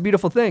be, and that's a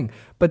beautiful thing.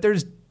 But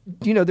there's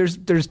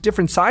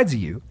different sides of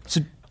you.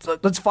 So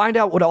let's find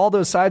out what all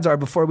those sides are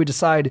before we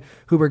decide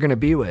who we're going to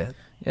be with.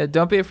 Yeah,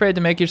 don't be afraid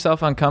to make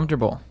yourself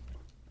uncomfortable.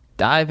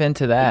 Dive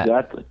into that.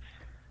 Exactly.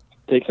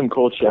 Take some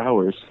cold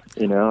showers.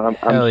 I'm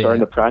starting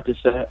to practice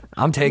that.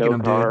 I'm taking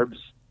them, carbs. Dude.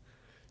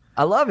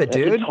 I love it,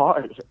 dude.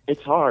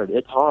 It's hard.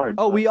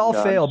 Oh, we all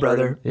fail,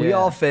 brother. Yeah. We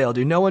all fail,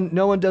 dude. No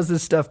one does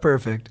this stuff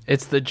perfect.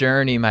 It's the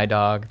journey, my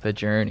dog. The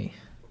journey.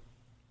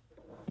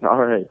 All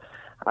right.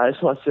 I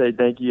just want to say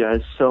thank you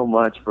guys so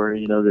much for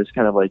this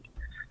kind of like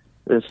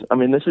this. I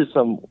mean, this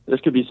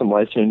could be some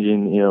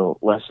life-changing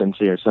lessons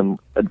here, some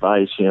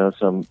advice. You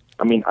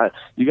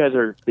guys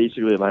are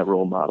basically my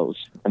role models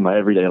in my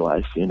everyday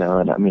life. And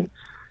I mean,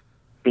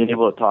 being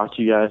able to talk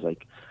to you guys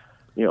like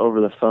over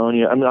the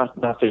phone. I'm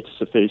not face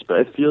to face, but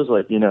it feels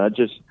like you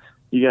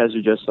guys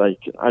are just like,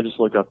 I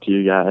just look up to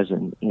you guys,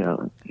 and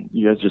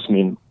you guys just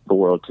mean the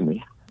world to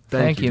me.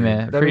 Thank you,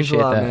 man. That Appreciate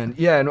means a lot, that. man.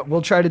 Yeah, and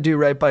we'll try to do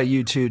right by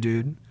you too,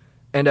 dude.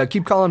 And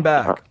keep calling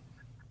back.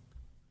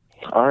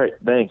 All right,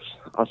 thanks.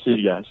 I'll see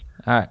you guys.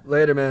 All right.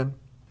 Later, man.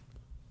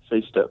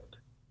 Stay stoked.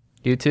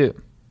 You too.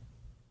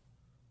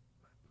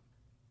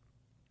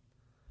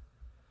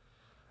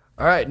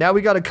 All right, now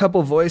we got a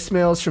couple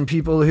voicemails from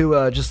people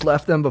who just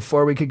left them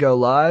before we could go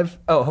live.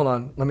 Oh, hold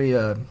on. Let me...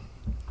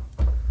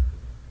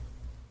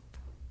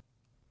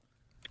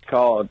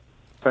 Called.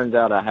 Turns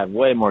out I have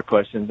way more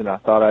questions than I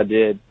thought I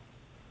did.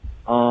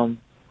 I'm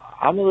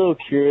a little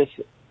curious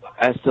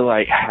as to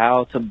like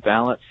how to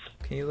balance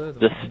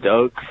the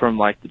stoke from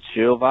like the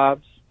chill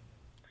vibes,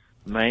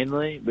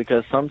 mainly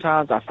because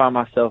sometimes I find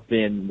myself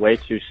being way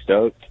too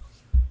stoked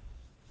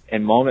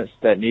in moments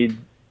that need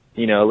a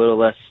little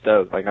less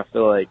stoked. Like I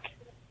feel like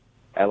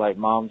at like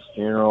mom's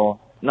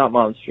funeral, not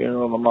mom's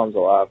funeral, my mom's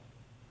alive,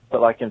 but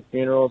like in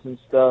funerals and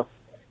stuff,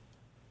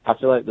 I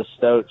feel like the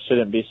stoke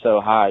shouldn't be so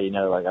high.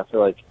 Like I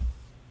feel like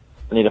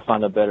I need to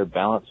find a better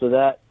balance with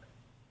that.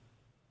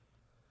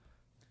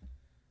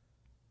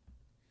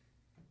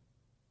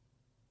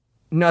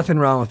 Nothing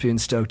wrong with being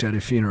stoked at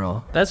a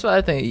funeral. That's what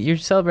I think. You're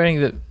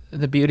celebrating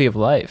the beauty of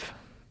life.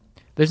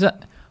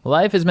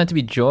 Life is meant to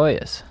be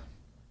joyous.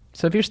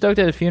 So if you're stoked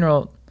at a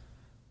funeral,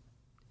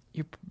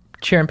 you're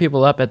cheering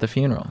people up at the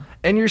funeral.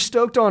 And you're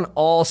stoked on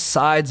all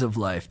sides of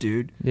life,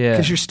 dude. Yeah.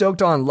 Because you're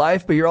stoked on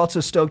life, but you're also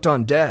stoked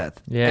on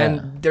death. Yeah.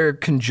 And they're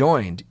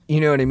conjoined.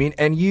 You know what I mean?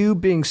 And you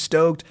being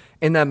stoked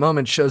in that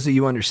moment shows that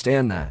you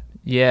understand that.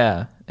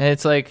 Yeah. And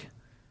it's like,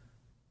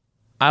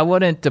 I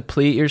wouldn't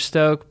deplete your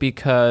stoke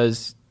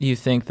because you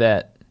think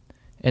that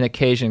an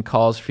occasion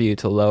calls for you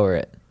to lower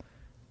it.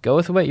 Go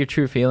with what your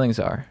true feelings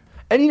are.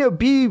 And,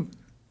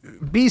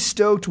 be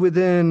stoked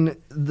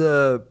within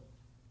the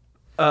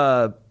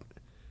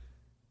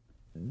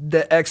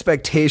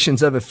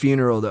expectations of a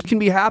funeral, though. You can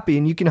be happy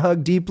and you can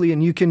hug deeply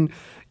and you can,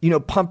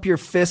 pump your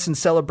fists in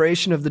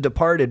celebration of the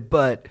departed,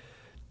 but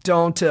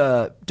don't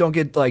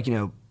get like,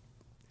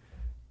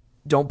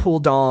 don't pull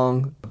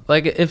dong.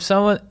 Like if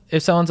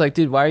someone's like,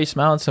 dude, why are you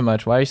smiling so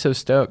much? Why are you so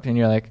stoked? And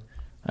you're like,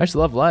 I just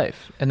love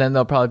life. And then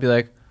they'll probably be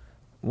like,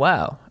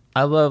 wow,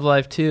 I love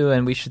life too,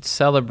 and we should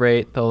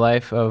celebrate the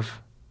life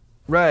of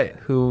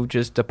who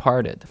just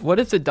departed. What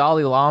if the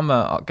Dalai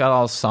Lama got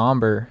all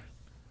somber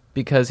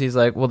because he's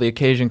like, well, the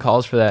occasion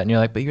calls for that, and you're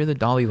like, but you're the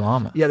Dalai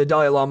Lama. Yeah, the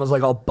Dalai Lama's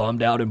like all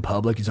bummed out in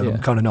public. He's like,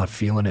 I'm kind of not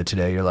feeling it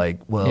today. You're like,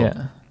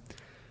 well,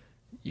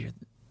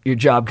 your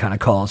job kind of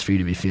calls for you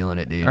to be feeling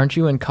it, dude. Aren't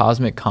you in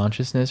cosmic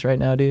consciousness right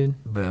now,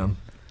 dude? Boom.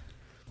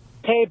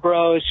 Hey,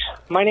 bros.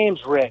 My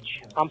name's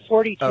Rich. I'm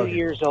 42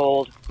 years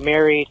old,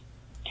 married,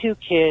 2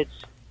 kids,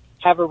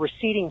 have a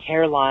receding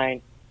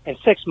hairline, and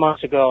 6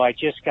 months ago I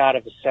just got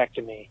a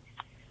vasectomy.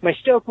 My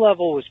stoke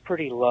level was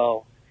pretty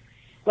low.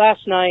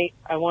 Last night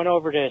I went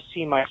over to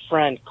see my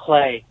friend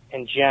Clay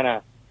and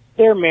Jenna.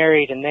 They're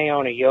married and they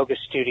own a yoga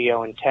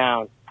studio in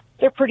town.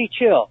 They're pretty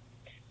chill.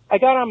 I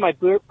got on my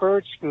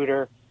bird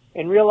scooter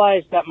and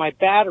realized that my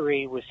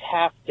battery was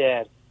half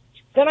dead.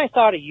 Then I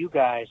thought of you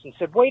guys and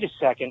said, wait a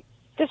second,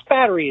 this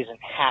battery isn't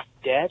half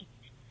dead.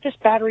 This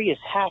battery is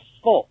half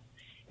full.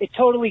 It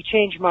totally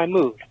changed my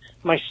mood.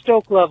 My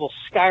stoke level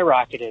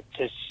skyrocketed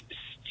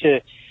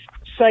to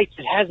sights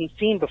it hasn't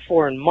seen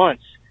before in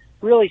months,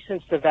 really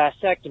since the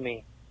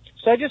vasectomy.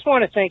 So I just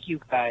want to thank you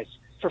guys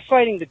for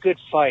fighting the good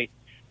fight,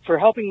 for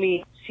helping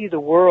me see the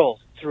world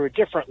through a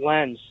different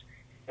lens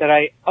that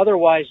I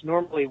otherwise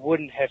normally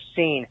wouldn't have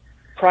seen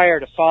prior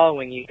to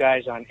following you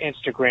guys on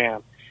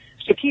Instagram.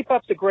 So keep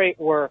up the great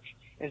work,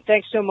 and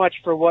thanks so much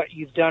for what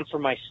you've done for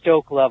my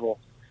stoke level.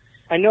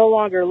 I no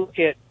longer look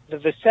at the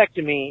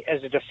vasectomy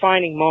as a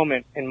defining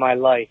moment in my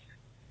life.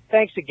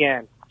 Thanks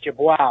again.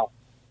 Jabwow.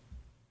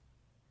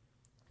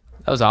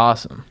 That was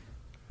awesome.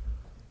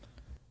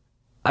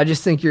 I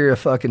just think you're a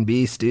fucking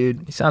beast,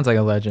 dude. He sounds like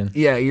a legend.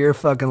 Yeah, you're a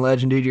fucking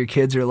legend, dude. Your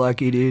kids are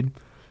lucky, dude.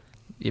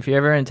 If you're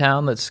ever in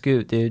town, let's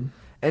scoot, dude.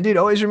 And, dude,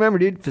 always remember,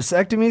 dude,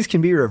 vasectomies can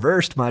be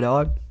reversed, my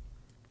dog.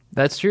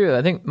 That's true.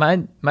 I think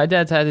my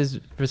dad's had his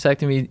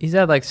vasectomy. He's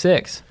had like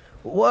 6.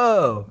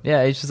 Whoa.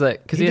 Yeah, he's just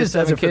like, because he has just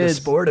does 7 it for the kids.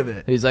 sport of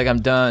it. He's like,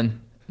 I'm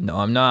done. No,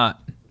 I'm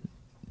not.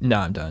 No,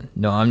 I'm done.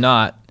 No, I'm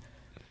not.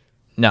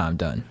 No, I'm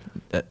done.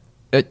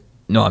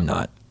 No, I'm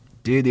not.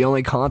 Dude, the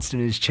only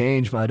constant is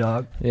change, my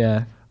dog.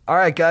 Yeah. All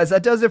right, guys,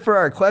 that does it for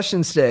our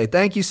questions today.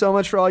 Thank you so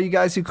much for all you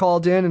guys who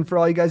called in and for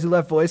all you guys who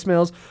left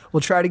voicemails.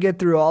 We'll try to get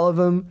through all of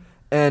them.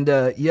 And,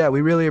 yeah,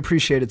 we really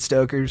appreciate it,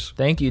 Stokers.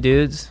 Thank you,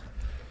 dudes.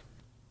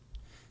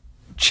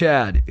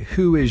 Chad,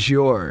 who is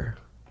your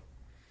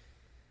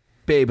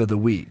babe of the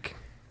week?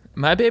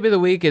 My babe of the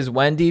week is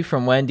Wendy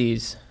from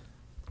Wendy's.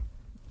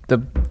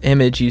 The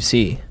image you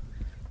see.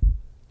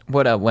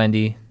 What up,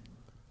 Wendy?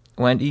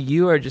 Wendy,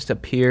 you are just a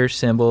pure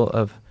symbol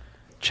of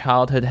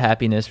childhood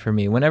happiness for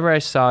me. Whenever I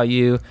saw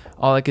you,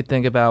 all I could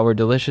think about were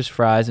delicious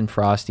fries and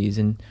Frosties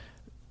and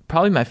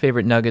probably my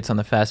favorite nuggets on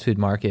the fast food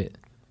market.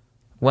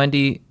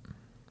 Wendy,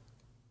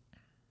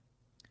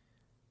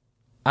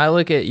 I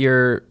look at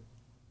your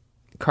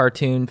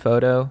cartoon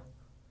photo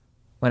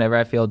whenever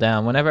I feel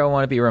down. Whenever I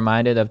want to be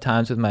reminded of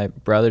times with my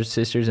brothers,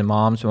 sisters, and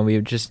moms when we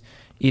would just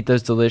eat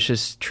those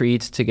delicious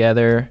treats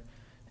together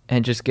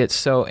and just get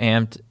so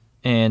amped.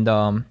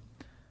 And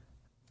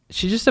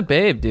she's just a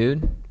babe,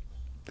 dude.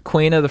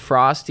 Queen of the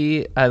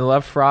Frosty. I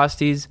love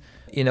Frosties.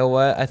 You know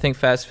what? I think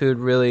fast food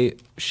really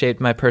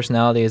shaped my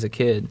personality as a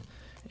kid,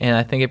 and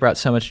I think it brought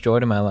so much joy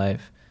to my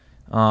life.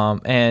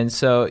 And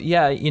so,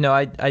 yeah, you know,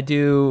 I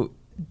do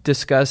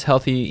discuss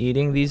healthy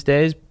eating these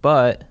days,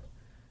 but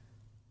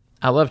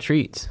I love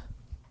treats.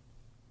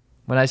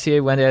 When I see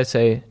Wendy, I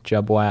say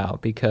jabwow,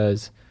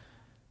 because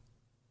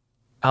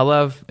I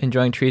love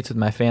enjoying treats with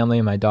my family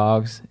and my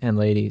dogs and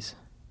ladies.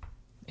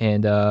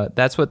 And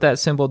that's what that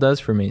symbol does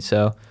for me.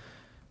 So,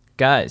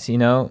 guys, you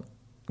know,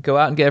 go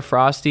out and get a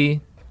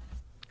Frosty,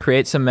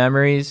 create some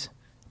memories,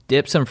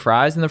 dip some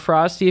fries in the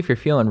Frosty if you're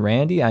feeling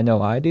randy. I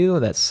know I do.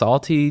 That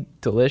salty,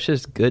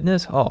 delicious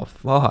goodness. Oh,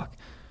 fuck.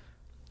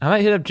 I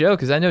might hit up Joe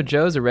because I know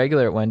Joe's a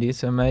regular at Wendy's.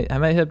 So I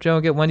might hit up Joe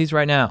and get Wendy's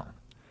right now.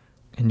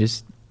 And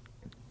just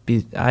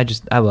be,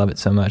 I love it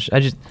so much.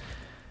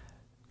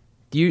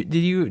 Do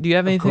you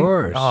have anything? Of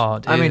course. Oh,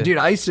 dude. I mean, dude,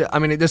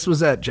 this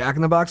was at Jack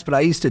in the Box, but I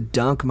used to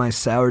dunk my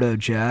sourdough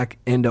Jack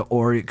into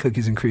Oreo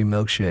cookies and cream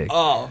milkshake.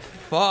 Oh,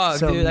 fuck,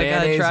 so dude. I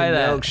gotta mayonnaise try and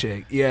that.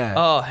 milkshake. Yeah.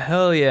 Oh,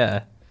 hell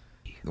yeah.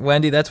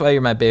 Wendy, that's why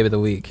you're my babe of the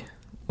week.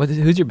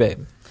 Who's your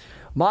babe?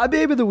 My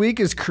babe of the week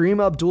is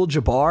Kareem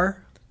Abdul-Jabbar.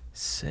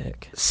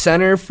 Sick.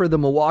 Center for the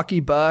Milwaukee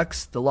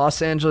Bucks, the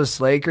Los Angeles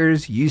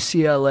Lakers,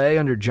 UCLA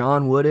under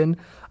John Wooden.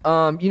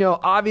 You know,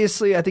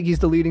 obviously, I think he's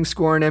the leading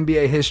scorer in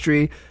NBA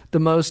history. The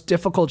most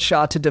difficult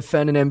shot to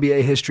defend in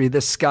NBA history, the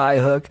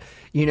skyhook.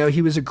 You know,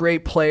 he was a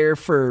great player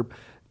for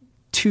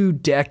 2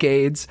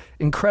 decades,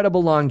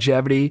 incredible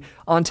longevity.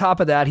 On top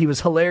of that, he was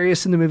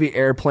hilarious in the movie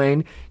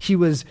Airplane. He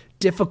was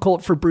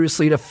difficult for Bruce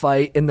Lee to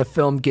fight in the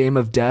film Game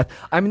of Death.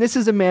 I mean, this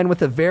is a man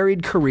with a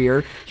varied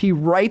career. He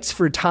writes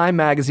for Time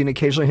magazine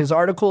occasionally. His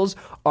articles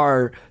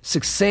are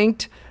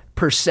succinct,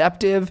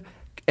 perceptive,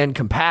 and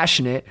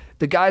compassionate.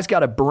 The guy's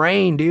got a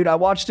brain, dude. I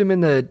watched him in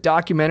the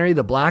documentary,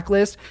 The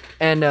Blacklist,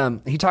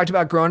 and he talked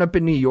about growing up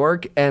in New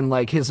York and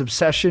like his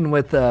obsession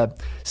with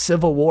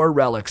Civil War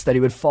relics that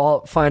he would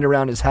find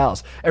around his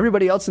house.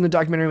 Everybody else in the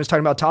documentary was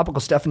talking about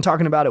topical stuff and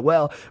talking about it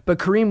well, but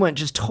Kareem went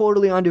just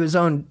totally onto his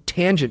own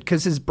tangent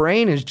because his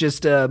brain is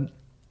just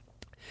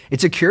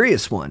it's a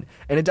curious one,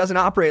 and it doesn't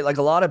operate like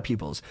a lot of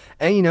people's.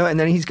 And, you know, and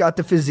then he's got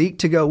the physique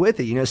to go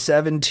with it. You know,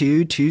 7'2",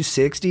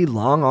 260,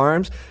 long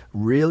arms,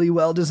 really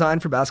well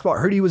designed for basketball. I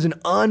heard he was an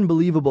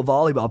unbelievable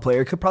volleyball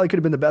player. Probably could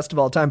have been the best of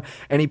all time.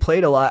 And he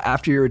played a lot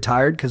after he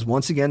retired because,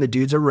 once again, the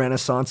dude's a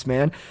renaissance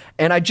man.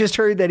 And I just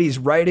heard that he's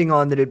writing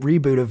on the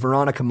reboot of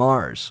Veronica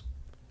Mars.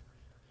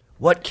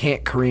 What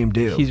can't Kareem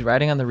do? He's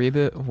writing on the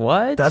reboot?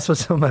 What? That's what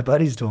some of my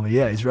buddies told me.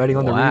 Yeah, he's writing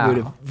on the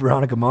reboot of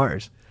Veronica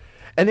Mars.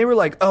 And they were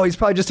like, oh, he's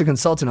probably just a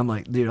consultant. I'm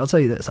like, dude, I'll tell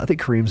you this. I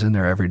think Kareem's in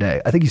there every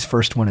day. I think he's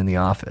first one in the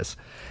office.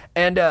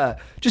 And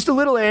just a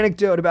little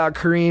anecdote about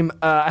Kareem.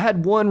 I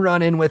had one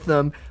run-in with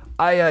them.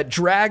 I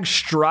dragged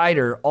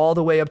Strider all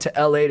the way up to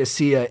L.A. to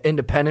see an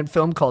independent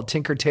film called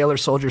Tinker Tailor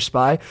Soldier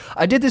Spy.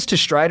 I did this to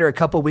Strider a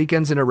couple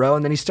weekends in a row,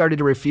 and then he started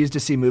to refuse to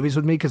see movies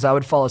with me because I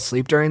would fall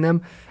asleep during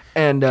them.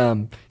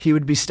 And he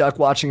would be stuck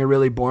watching a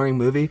really boring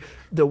movie.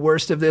 The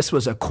worst of this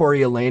was a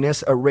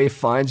Coriolanus, a Ralph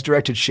Fiennes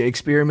directed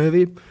Shakespeare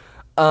movie.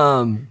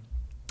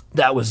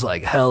 That was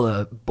like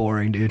hella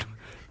boring, dude.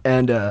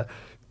 And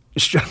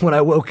when I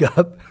woke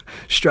up,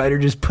 Strider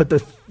just put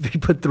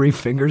 3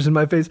 fingers in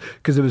my face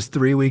because it was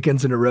 3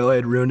 weekends in a row I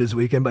had ruined his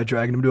weekend by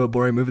dragging him to a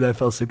boring movie that I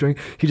fell asleep during.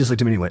 He just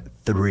looked at me and he went,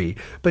 3.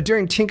 But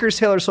during Tinker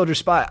Tailor Soldier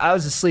Spy, I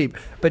was asleep.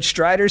 But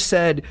Strider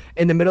said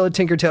in the middle of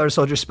Tinker Tailor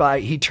Soldier Spy,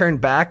 he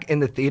turned back in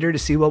the theater to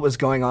see what was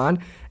going on.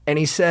 And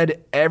he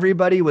said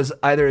everybody was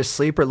either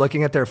asleep or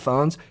looking at their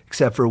phones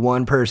except for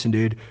one person,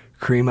 dude.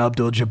 Kareem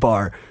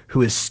Abdul-Jabbar,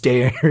 who is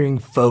staring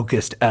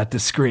focused at the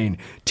screen,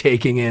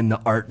 taking in the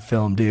art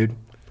film, dude.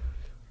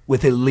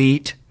 With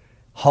elite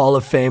Hall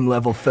of Fame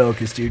level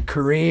focus, dude.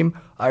 Kareem,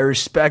 I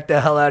respect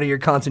the hell out of your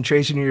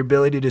concentration and your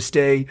ability to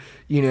stay,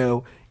 you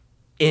know,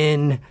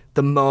 in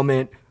the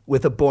moment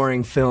with a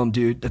boring film,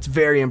 dude. That's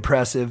very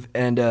impressive.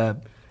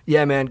 And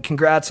yeah, man,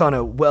 congrats on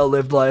a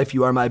well-lived life.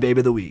 You are my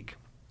baby of the week.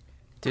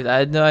 Dude, I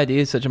had no idea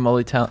he's such a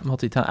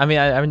multi-talent. I mean,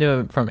 I knew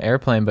him from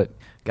Airplane, but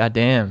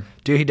goddamn.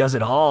 Dude, he does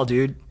it all,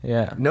 dude.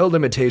 Yeah. No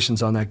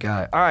limitations on that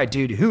guy. All right,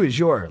 dude, who is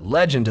your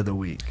legend of the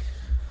week?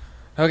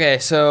 Okay,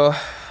 so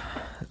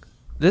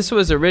this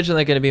was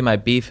originally going to be my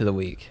beef of the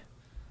week.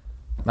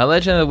 My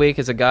legend of the week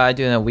is a guy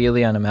doing a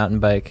wheelie on a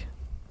mountain bike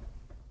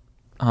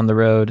on the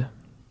road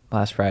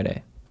last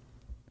Friday.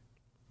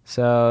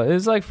 So it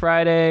was like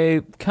Friday,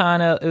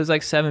 it was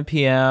like 7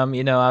 p.m.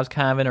 You know, I was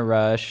kind of in a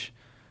rush.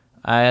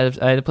 I had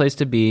a place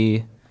to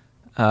be.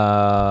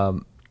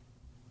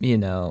 You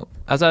know,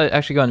 I was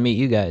actually going to meet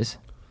you guys.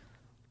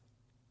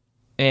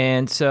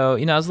 And so,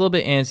 you know, I was a little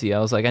bit antsy. I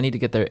was like, I need to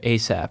get there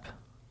ASAP.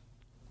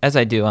 As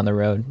I do on the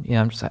road. You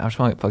know, I'm just like, I just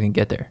want to fucking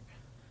get there.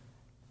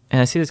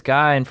 And I see this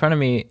guy in front of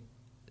me.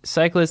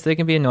 Cyclists, they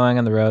can be annoying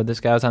on the road. This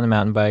guy was on the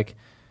mountain bike.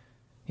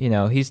 You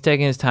know, he's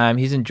taking his time.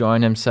 He's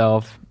enjoying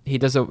himself. He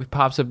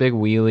pops a big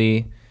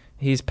wheelie.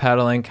 He's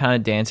pedaling, kind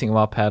of dancing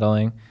while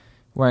pedaling.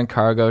 Wearing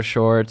cargo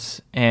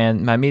shorts.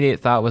 And my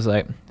immediate thought was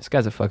like, this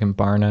guy's a fucking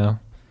Barno.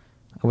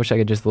 I wish I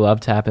could just love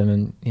tap him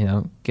and, you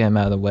know, get him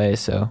out of the way.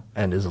 So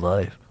end his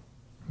life.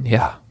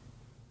 Yeah.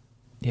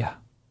 Yeah.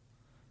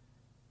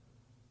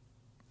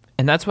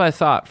 And that's what I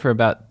thought for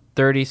about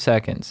 30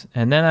 seconds.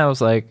 And then I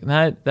was like,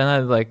 then I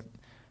like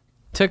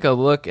took a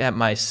look at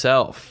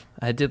myself.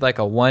 I did like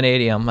a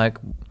 180. I'm like,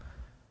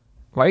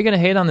 why are you going to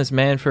hate on this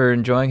man for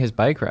enjoying his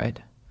bike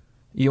ride?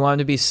 You want him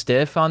to be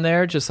stiff on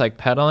there, just like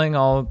pedaling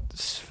all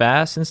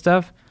fast and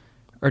stuff?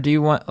 Or do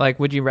you want, like,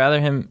 would you rather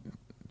him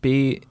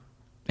be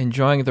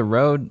enjoying the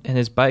road and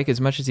his bike as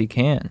much as he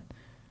can,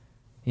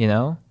 you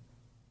know?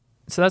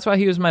 So that's why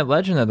he was my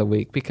legend of the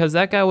week, because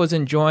that guy was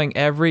enjoying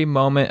every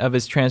moment of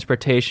his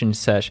transportation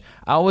sesh.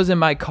 I was in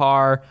my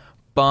car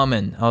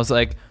bumming. I was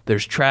like,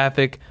 there's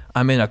traffic.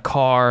 I'm in a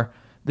car.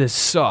 This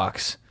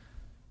sucks.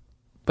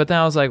 But then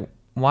I was like,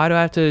 why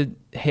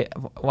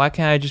can't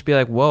I just be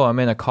like, whoa, I'm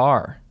in a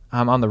car.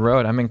 I'm on the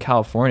road. I'm in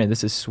California.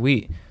 This is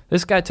sweet.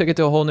 This guy took it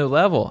to a whole new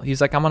level.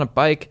 He's like, I'm on a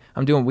bike.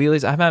 I'm doing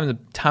wheelies. I'm having the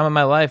time of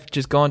my life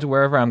just going to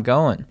wherever I'm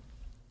going.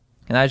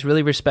 And I just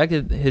really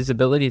respected his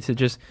ability to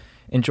just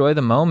enjoy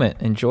the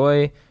moment,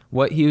 enjoy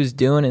what he was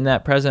doing in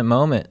that present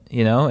moment,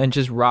 you know, and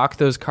just rock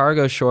those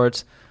cargo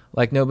shorts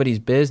like nobody's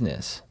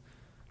business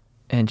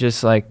and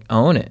just like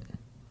own it.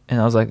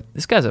 And I was like,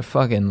 this guy's a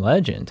fucking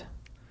legend.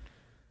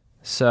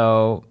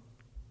 So,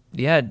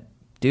 yeah,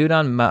 dude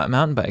on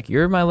mountain bike,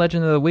 you're my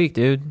legend of the week,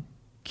 dude.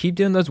 Keep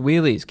doing those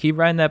wheelies. Keep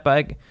riding that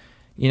bike.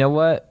 You know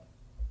what?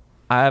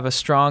 I have a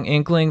strong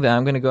inkling that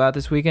I'm going to go out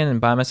this weekend and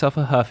buy myself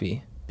a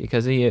Huffy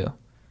because of you.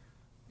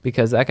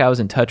 Because that guy was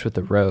in touch with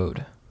the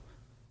road.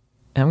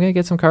 And I'm going to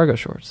get some cargo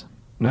shorts.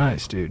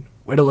 Nice, dude.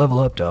 Way to level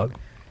up, dog.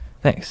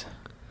 Thanks.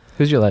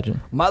 Who's your legend?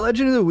 My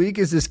legend of the week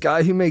is this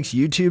guy who makes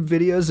YouTube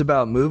videos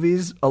about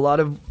movies. A lot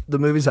of the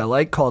movies I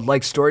like, called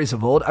Like Stories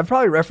of Old. I've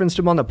probably referenced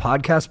him on the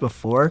podcast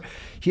before.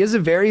 He has a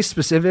very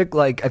specific,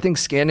 like, I think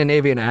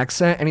Scandinavian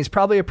accent, and he's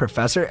probably a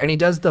professor, and he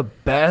does the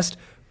best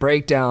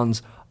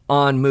breakdowns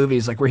on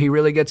movies, like where he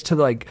really gets to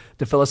like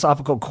the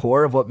philosophical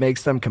core of what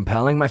makes them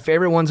compelling. My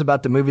favorite one's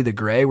about the movie The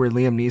Grey, where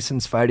Liam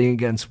Neeson's fighting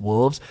against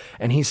wolves,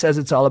 and he says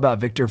it's all about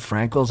Viktor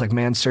Frankl's like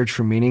man's search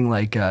for meaning,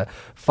 like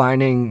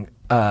finding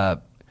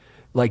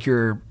like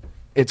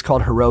it's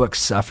called heroic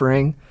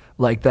suffering,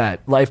 like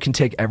that life can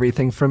take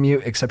everything from you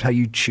except how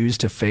you choose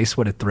to face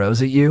what it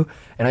throws at you.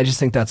 And I just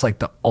think that's like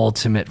the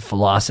ultimate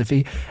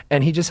philosophy.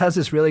 And he just has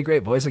this really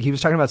great voice. Like he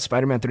was talking about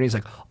Spider-Man 3.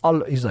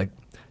 He's like,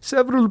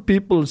 several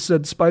people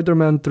said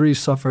Spider-Man 3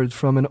 suffered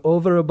from an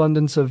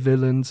overabundance of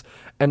villains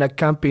and a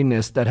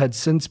campiness that had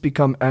since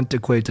become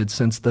antiquated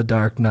since The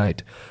Dark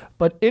Knight.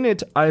 But in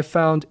it, I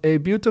found a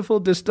beautiful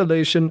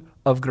distillation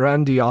of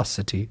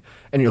grandiosity.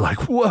 And you're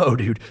like, whoa,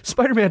 dude,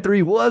 Spider-Man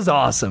 3 was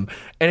awesome.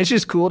 And it's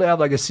just cool to have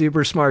like a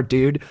super smart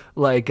dude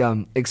like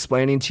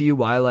explaining to you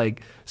why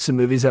like some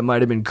movies that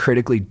might have been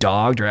critically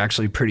dogged are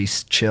actually pretty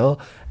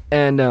chill.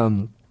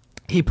 And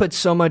he put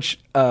so much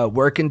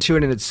work into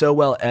it, and it's so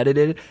well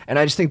edited. And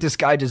I just think this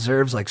guy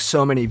deserves like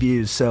so many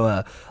views.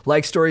 So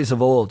Like Stories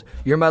of Old,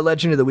 you're my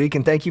legend of the week,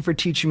 and thank you for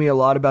teaching me a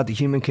lot about the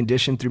human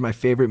condition through my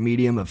favorite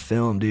medium of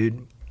film,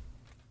 dude.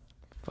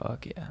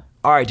 Fuck yeah.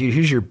 All right, dude,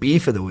 who's your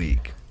beef of the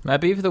week? My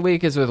beef of the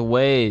week is with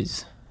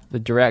Waze, the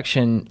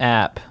direction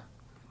app.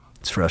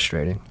 It's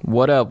frustrating.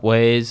 What up,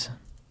 Waze?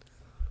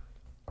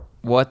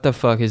 What the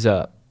fuck is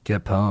up?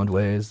 Get pwned,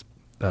 Waze.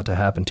 About to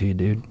happen to you,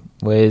 dude.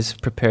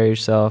 Waze, prepare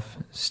yourself.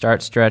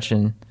 Start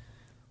stretching.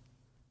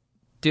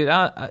 Dude,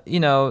 you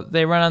know,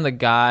 they run on the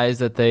guise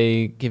that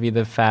they give you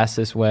the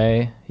fastest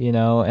way, you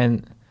know,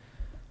 and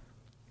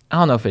I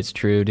don't know if it's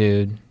true,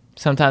 dude.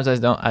 Sometimes I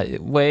don't.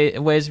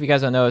 Waze, if you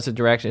guys don't know, it's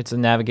a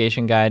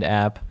navigation guide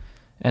app,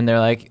 and they're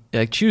like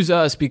choose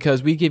us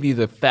because we give you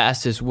the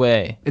fastest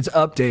way. It's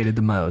updated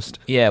the most.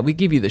 Yeah, we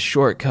give you the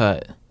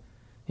shortcut,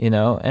 you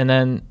know. And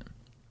then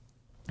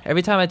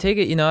every time I take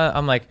it, you know,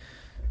 I'm like,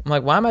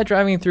 why am I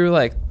driving through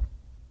like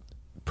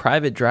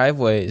private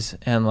driveways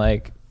and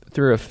like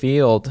through a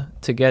field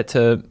to get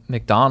to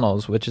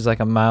McDonald's, which is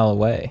like a mile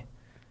away?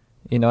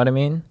 You know what I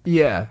mean?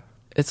 Yeah.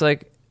 It's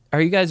like, are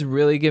you guys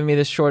really giving me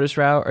the shortest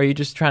route? Or are you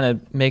just trying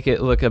to make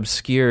it look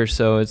obscure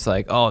so it's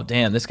like, oh,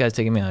 damn, this guy's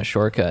taking me on a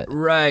shortcut?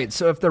 Right.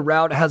 So if the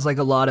route has like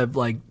a lot of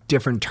like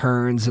different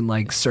turns and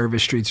like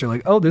service streets, you're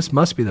like, oh, this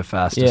must be the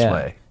fastest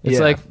way.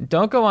 It's like,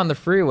 don't go on the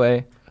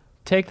freeway.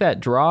 Take that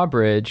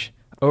drawbridge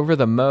over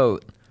the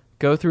moat,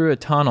 go through a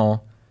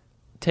tunnel,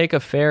 take a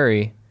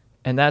ferry,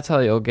 and that's how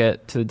you'll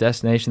get to the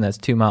destination that's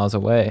 2 miles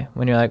away.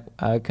 When you're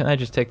like, can I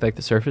just take like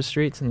the surface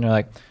streets? And they're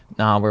like,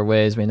 nah, we're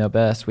Waze, we know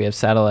best. We have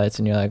satellites.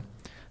 And you're like,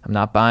 I'm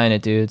not buying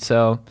it, dude.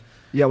 So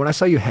yeah, when I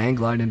saw you hang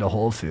glide into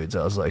Whole Foods,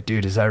 I was like,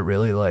 dude, is that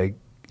really like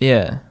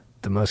the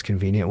most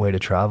convenient way to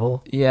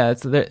travel? Yeah,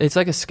 it's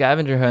like a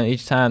scavenger hunt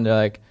each time. They're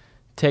like,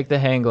 take the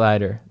hang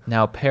glider,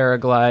 now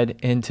paraglide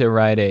into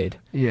Rite Aid.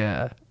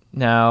 Yeah.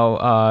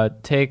 Now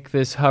take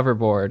this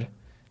hoverboard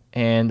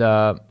and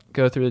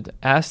go through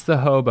ask the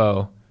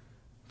hobo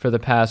for the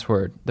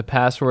password. The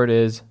password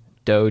is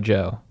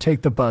dojo.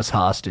 Take the bus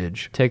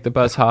hostage. Take the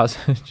bus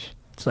hostage.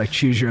 It's like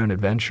choose your own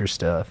adventure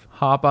stuff.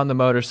 Hop on the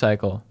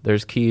motorcycle.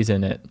 There's keys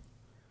in it.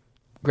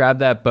 Grab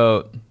that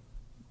boat.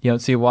 You don't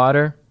see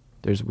water?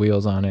 There's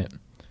wheels on it.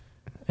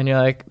 And you're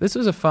like, this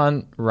was a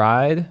fun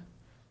ride,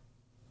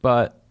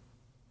 but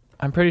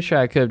I'm pretty sure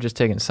I could have just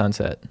taken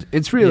Sunset.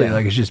 It's really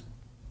like it's just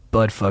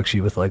butt fucks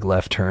you with like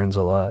left turns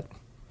a lot.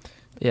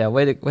 Yeah,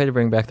 way to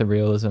bring back the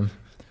realism.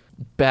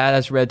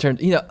 Badass red turn.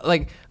 You know,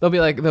 like they'll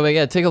be like,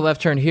 yeah, take a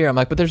left turn here. I'm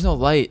like, but there's no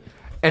light.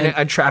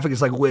 And traffic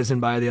is like whizzing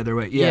by the other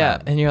way. Yeah.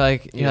 And you're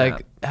like,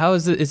 how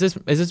is this? Is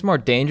this more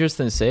dangerous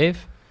than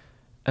safe?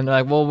 And they're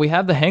like, well, we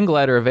have the hang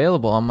glider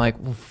available. I'm like,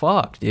 well,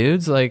 fuck,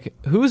 dudes. Like,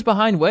 who's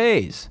behind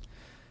Waze?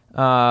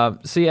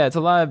 So yeah, it's a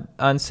lot of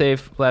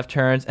unsafe left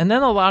turns, and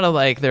then a lot of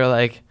like they're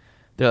like,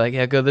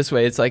 yeah, go this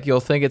way. It's like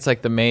you'll think it's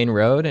like the main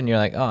road, and you're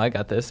like, oh, I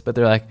got this. But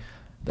they're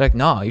like,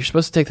 no, you're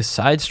supposed to take the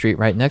side street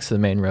right next to the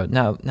main road.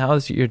 Now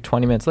you're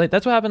 20 minutes late.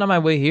 That's what happened on my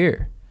way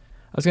here.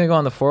 I was gonna go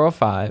on the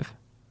 405.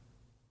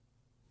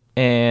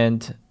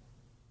 And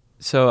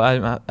so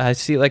I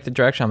see like the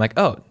direction. I'm like,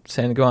 oh,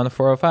 saying to go on the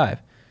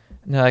 405.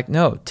 And they're like,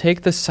 no,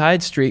 take the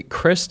side street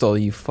Crystal,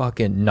 you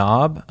fucking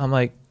knob. I'm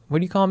like, what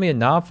do you call me a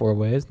knob for,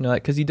 Waze? And they're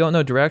like, because you don't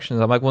know directions.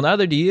 I'm like, well,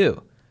 neither do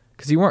you,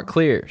 because you weren't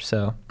clear.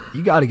 So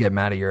you got to get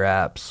mad at your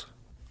apps.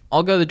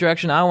 I'll go the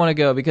direction I want to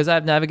go because I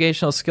have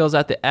navigational skills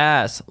at the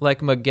ass,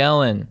 like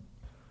Magellan.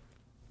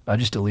 I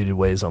just deleted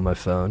Waze on my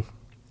phone.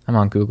 I'm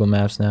on Google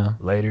Maps now.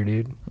 Later,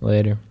 dude.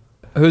 Later.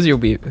 Who's your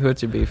beef?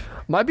 What's your beef?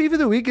 My beef of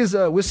the week is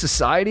with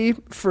society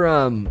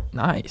from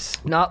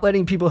not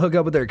letting people hook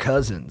up with their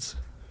cousins.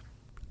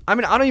 I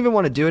mean, I don't even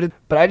want to do it,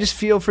 but I just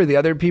feel for the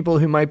other people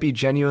who might be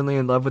genuinely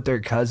in love with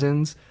their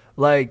cousins.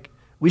 Like,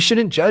 we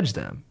shouldn't judge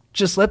them.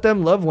 Just let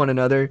them love one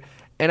another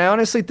And I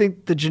honestly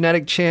think the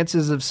genetic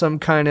chances of some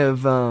kind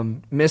of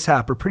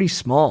mishap are pretty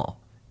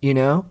small, you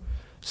know?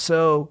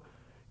 So,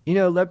 you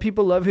know, let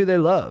people love who they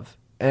love.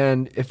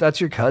 And if that's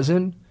your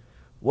cousin,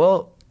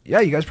 well,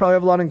 yeah, you guys probably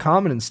have a lot in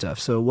common and stuff.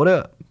 So what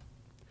up?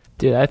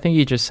 Dude, I think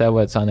you just said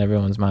what's on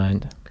everyone's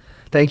mind.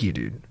 Thank you,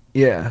 dude.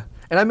 Yeah.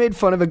 And I made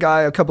fun of a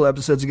guy a couple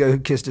episodes ago who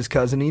kissed his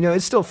cousin. You know,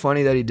 it's still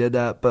funny that he did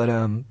that, but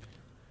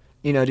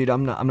you know, dude,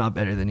 I'm not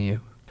better than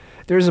you.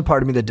 There's a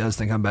part of me that does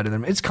think I'm better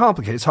than him. It's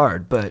complicated, it's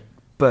hard, but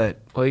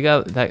well, you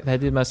got that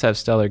dude must have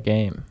stellar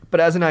game. But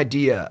as an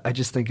idea, I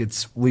just think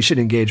we should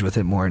engage with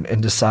it more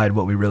and decide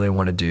what we really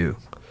want to do.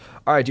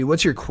 All right, dude,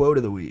 what's your quote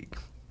of the week?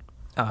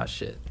 Oh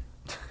shit.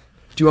 Do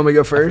you want me to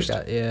go first?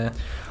 Yeah.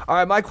 All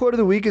right, my quote of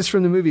the week is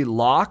from the movie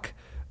Locke.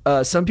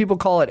 Some people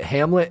call it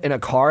Hamlet in a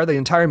car. The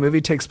entire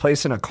movie takes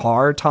place in a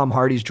car. Tom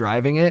Hardy's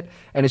driving it,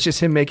 and it's just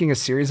him making a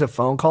series of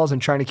phone calls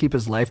and trying to keep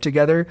his life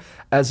together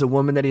as a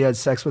woman that he had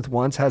sex with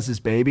once has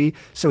his baby.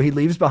 So he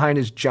leaves behind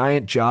his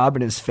giant job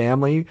and his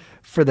family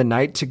for the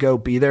night to go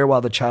be there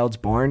while the child's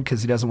born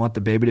because he doesn't want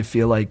the baby to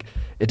feel like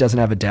it doesn't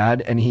have a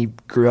dad, and he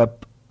grew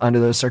up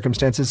under those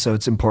circumstances, so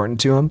it's important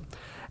to him.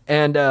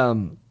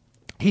 And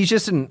he's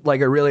just a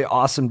really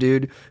awesome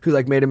dude who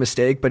like made a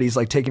mistake, but he's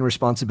like taking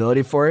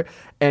responsibility for it.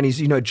 And he's,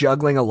 you know,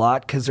 juggling a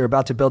lot because they're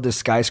about to build this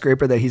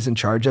skyscraper that he's in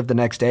charge of the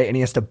next day. And he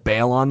has to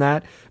bail on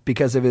that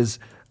because of his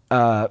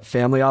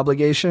family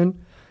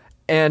obligation.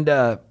 And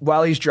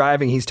while he's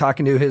driving, he's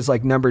talking to his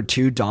like number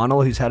 2,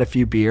 Donald, who's had a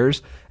few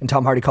beers. And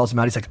Tom Hardy calls him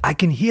out. He's like, I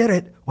can hear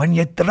it when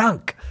you're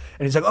drunk.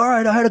 And he's like, all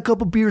right, I had a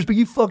couple beers, but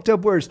you fucked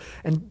up worse.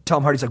 And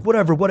Tom Hardy's like,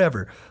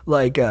 whatever.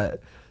 Like,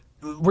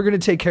 we're going to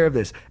take care of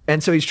this.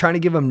 And so he's trying to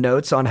give him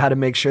notes on how to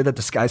make sure that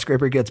the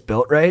skyscraper gets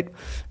built right.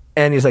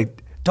 And he's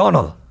like,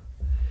 Donald,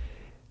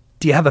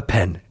 do you have a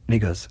pen? And he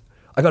goes,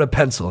 I got a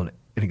pencil. And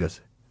he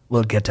goes,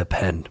 we'll get a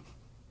pen.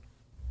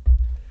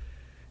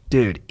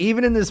 Dude,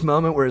 even in this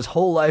moment where his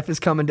whole life is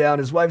coming down,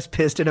 his wife's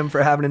pissed at him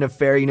for having an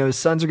affair, you know, his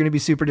sons are going to be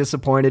super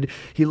disappointed.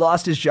 He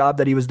lost his job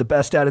that he was the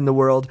best at in the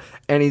world.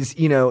 And he's,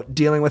 you know,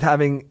 dealing with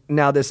having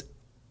now these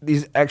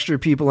extra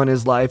people in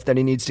his life that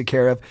he needs to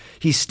care of.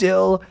 He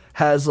still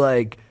has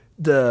like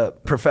the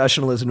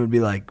professionalism would be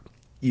like,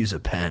 use a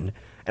pen.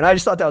 And I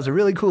just thought that was a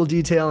really cool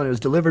detail, and it was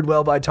delivered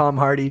well by Tom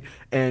Hardy,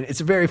 and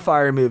it's a very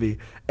fire movie.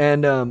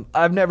 And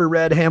I've never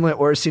read Hamlet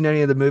or seen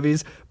any of the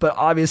movies, but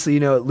obviously,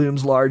 you know, it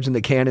looms large in the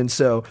canon.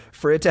 So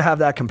for it to have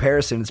that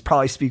comparison, it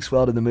probably speaks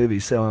well to the movie.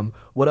 So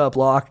what up,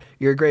 Locke?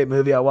 You're a great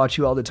movie. I watch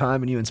you all the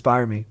time, and you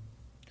inspire me.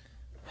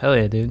 Hell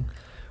yeah, dude.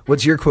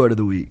 What's your quote of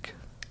the week?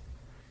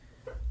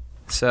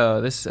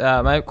 So this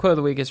my quote of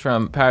the week is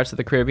from Pirates of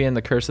the Caribbean: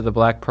 The Curse of the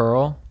Black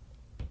Pearl.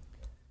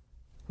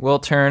 Will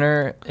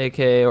Turner,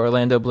 a.k.a.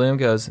 Orlando Bloom,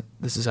 goes,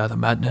 "This is either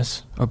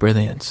madness or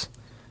brilliance."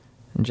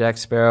 And Jack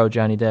Sparrow,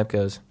 Johnny Depp,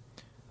 goes,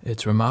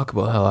 "It's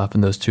remarkable how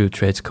often those two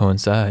traits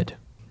coincide."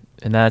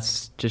 And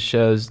that's just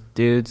shows,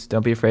 dudes,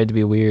 don't be afraid to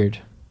be weird.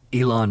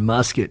 Elon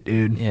Musk it,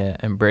 dude. Yeah,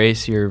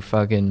 embrace your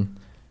fucking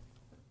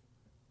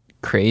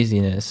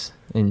craziness.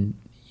 And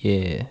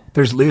yeah.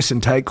 There's loose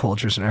and tight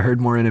cultures, and I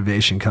heard more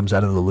innovation comes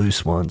out of the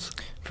loose ones.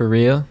 For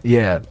real?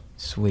 Yeah.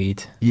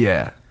 Sweet.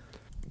 Yeah.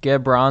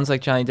 Get bronze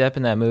like Johnny Depp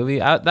in that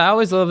movie. I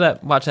always love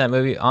watching that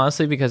movie,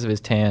 honestly, because of his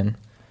tan.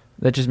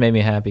 That just made me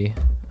happy.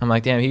 I'm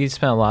like, damn, he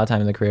spent a lot of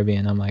time in the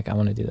Caribbean. I'm like, I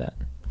want to do that.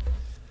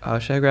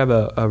 Should I grab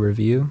a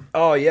review?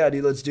 Oh, yeah,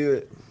 dude, let's do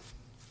it.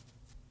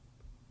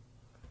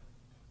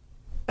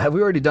 Have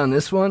we already done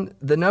this one?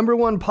 The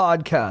 #1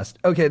 podcast.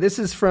 Okay, this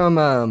is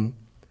from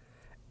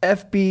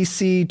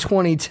FBC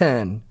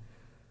 2010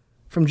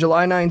 from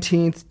July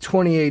 19th,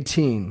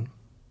 2018.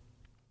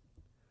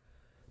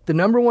 The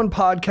 #1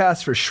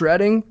 podcast for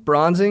shredding,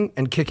 bronzing,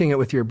 and kicking it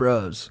with your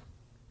bros.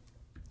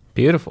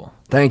 Beautiful.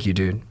 Thank you,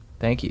 dude.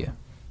 Thank you.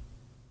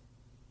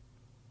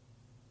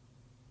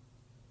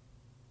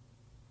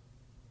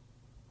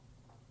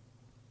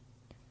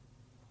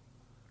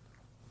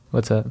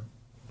 What's up?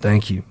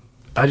 Thank you.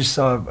 I just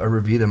saw a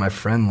review that my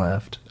friend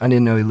left. I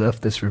didn't know he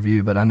left this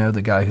review, but I know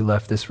the guy who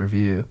left this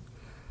review.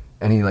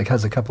 And he like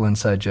has a couple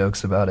inside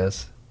jokes about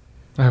us.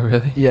 Oh,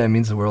 really? Yeah, it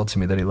means the world to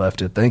me that he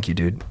left it. Thank you,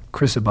 dude.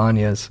 Chris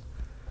Ibanez.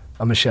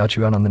 I'm going to shout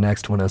you out on the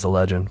next one as a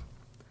legend.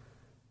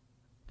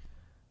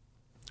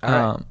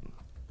 All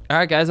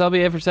right, guys. I'll be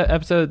here for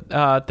episode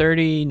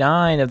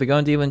 39 of the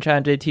Going Deep with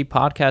Chad and JT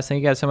podcast.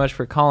 Thank you guys so much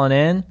for calling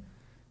in,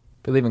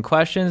 for leaving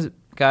questions.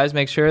 Guys,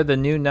 make sure the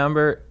new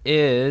number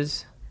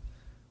is...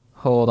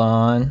 Hold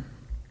on.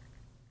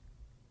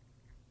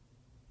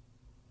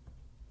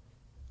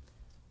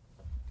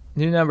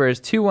 New number is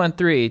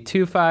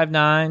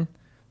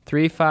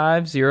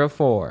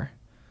 213-259-3504.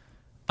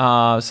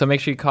 So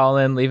make sure you call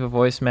in, leave a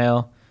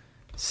voicemail,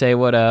 say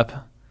what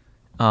up.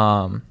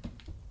 And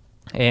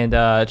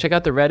check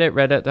out the Reddit,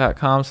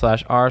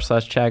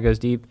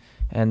 reddit.com/r/ChadGoesDeep.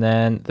 And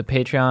then the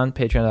Patreon,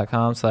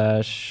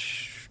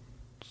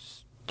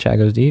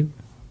 patreon.com/ChadGoesDeep.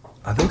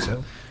 I think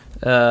so.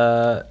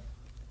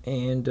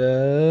 And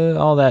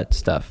all that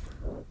stuff.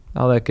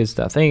 All that good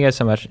stuff. Thank you guys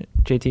so much.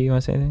 JT, you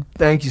want to say anything?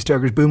 Thank you,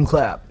 Stokers. Boom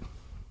clap.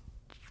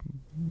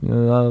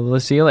 We'll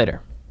see you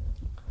later.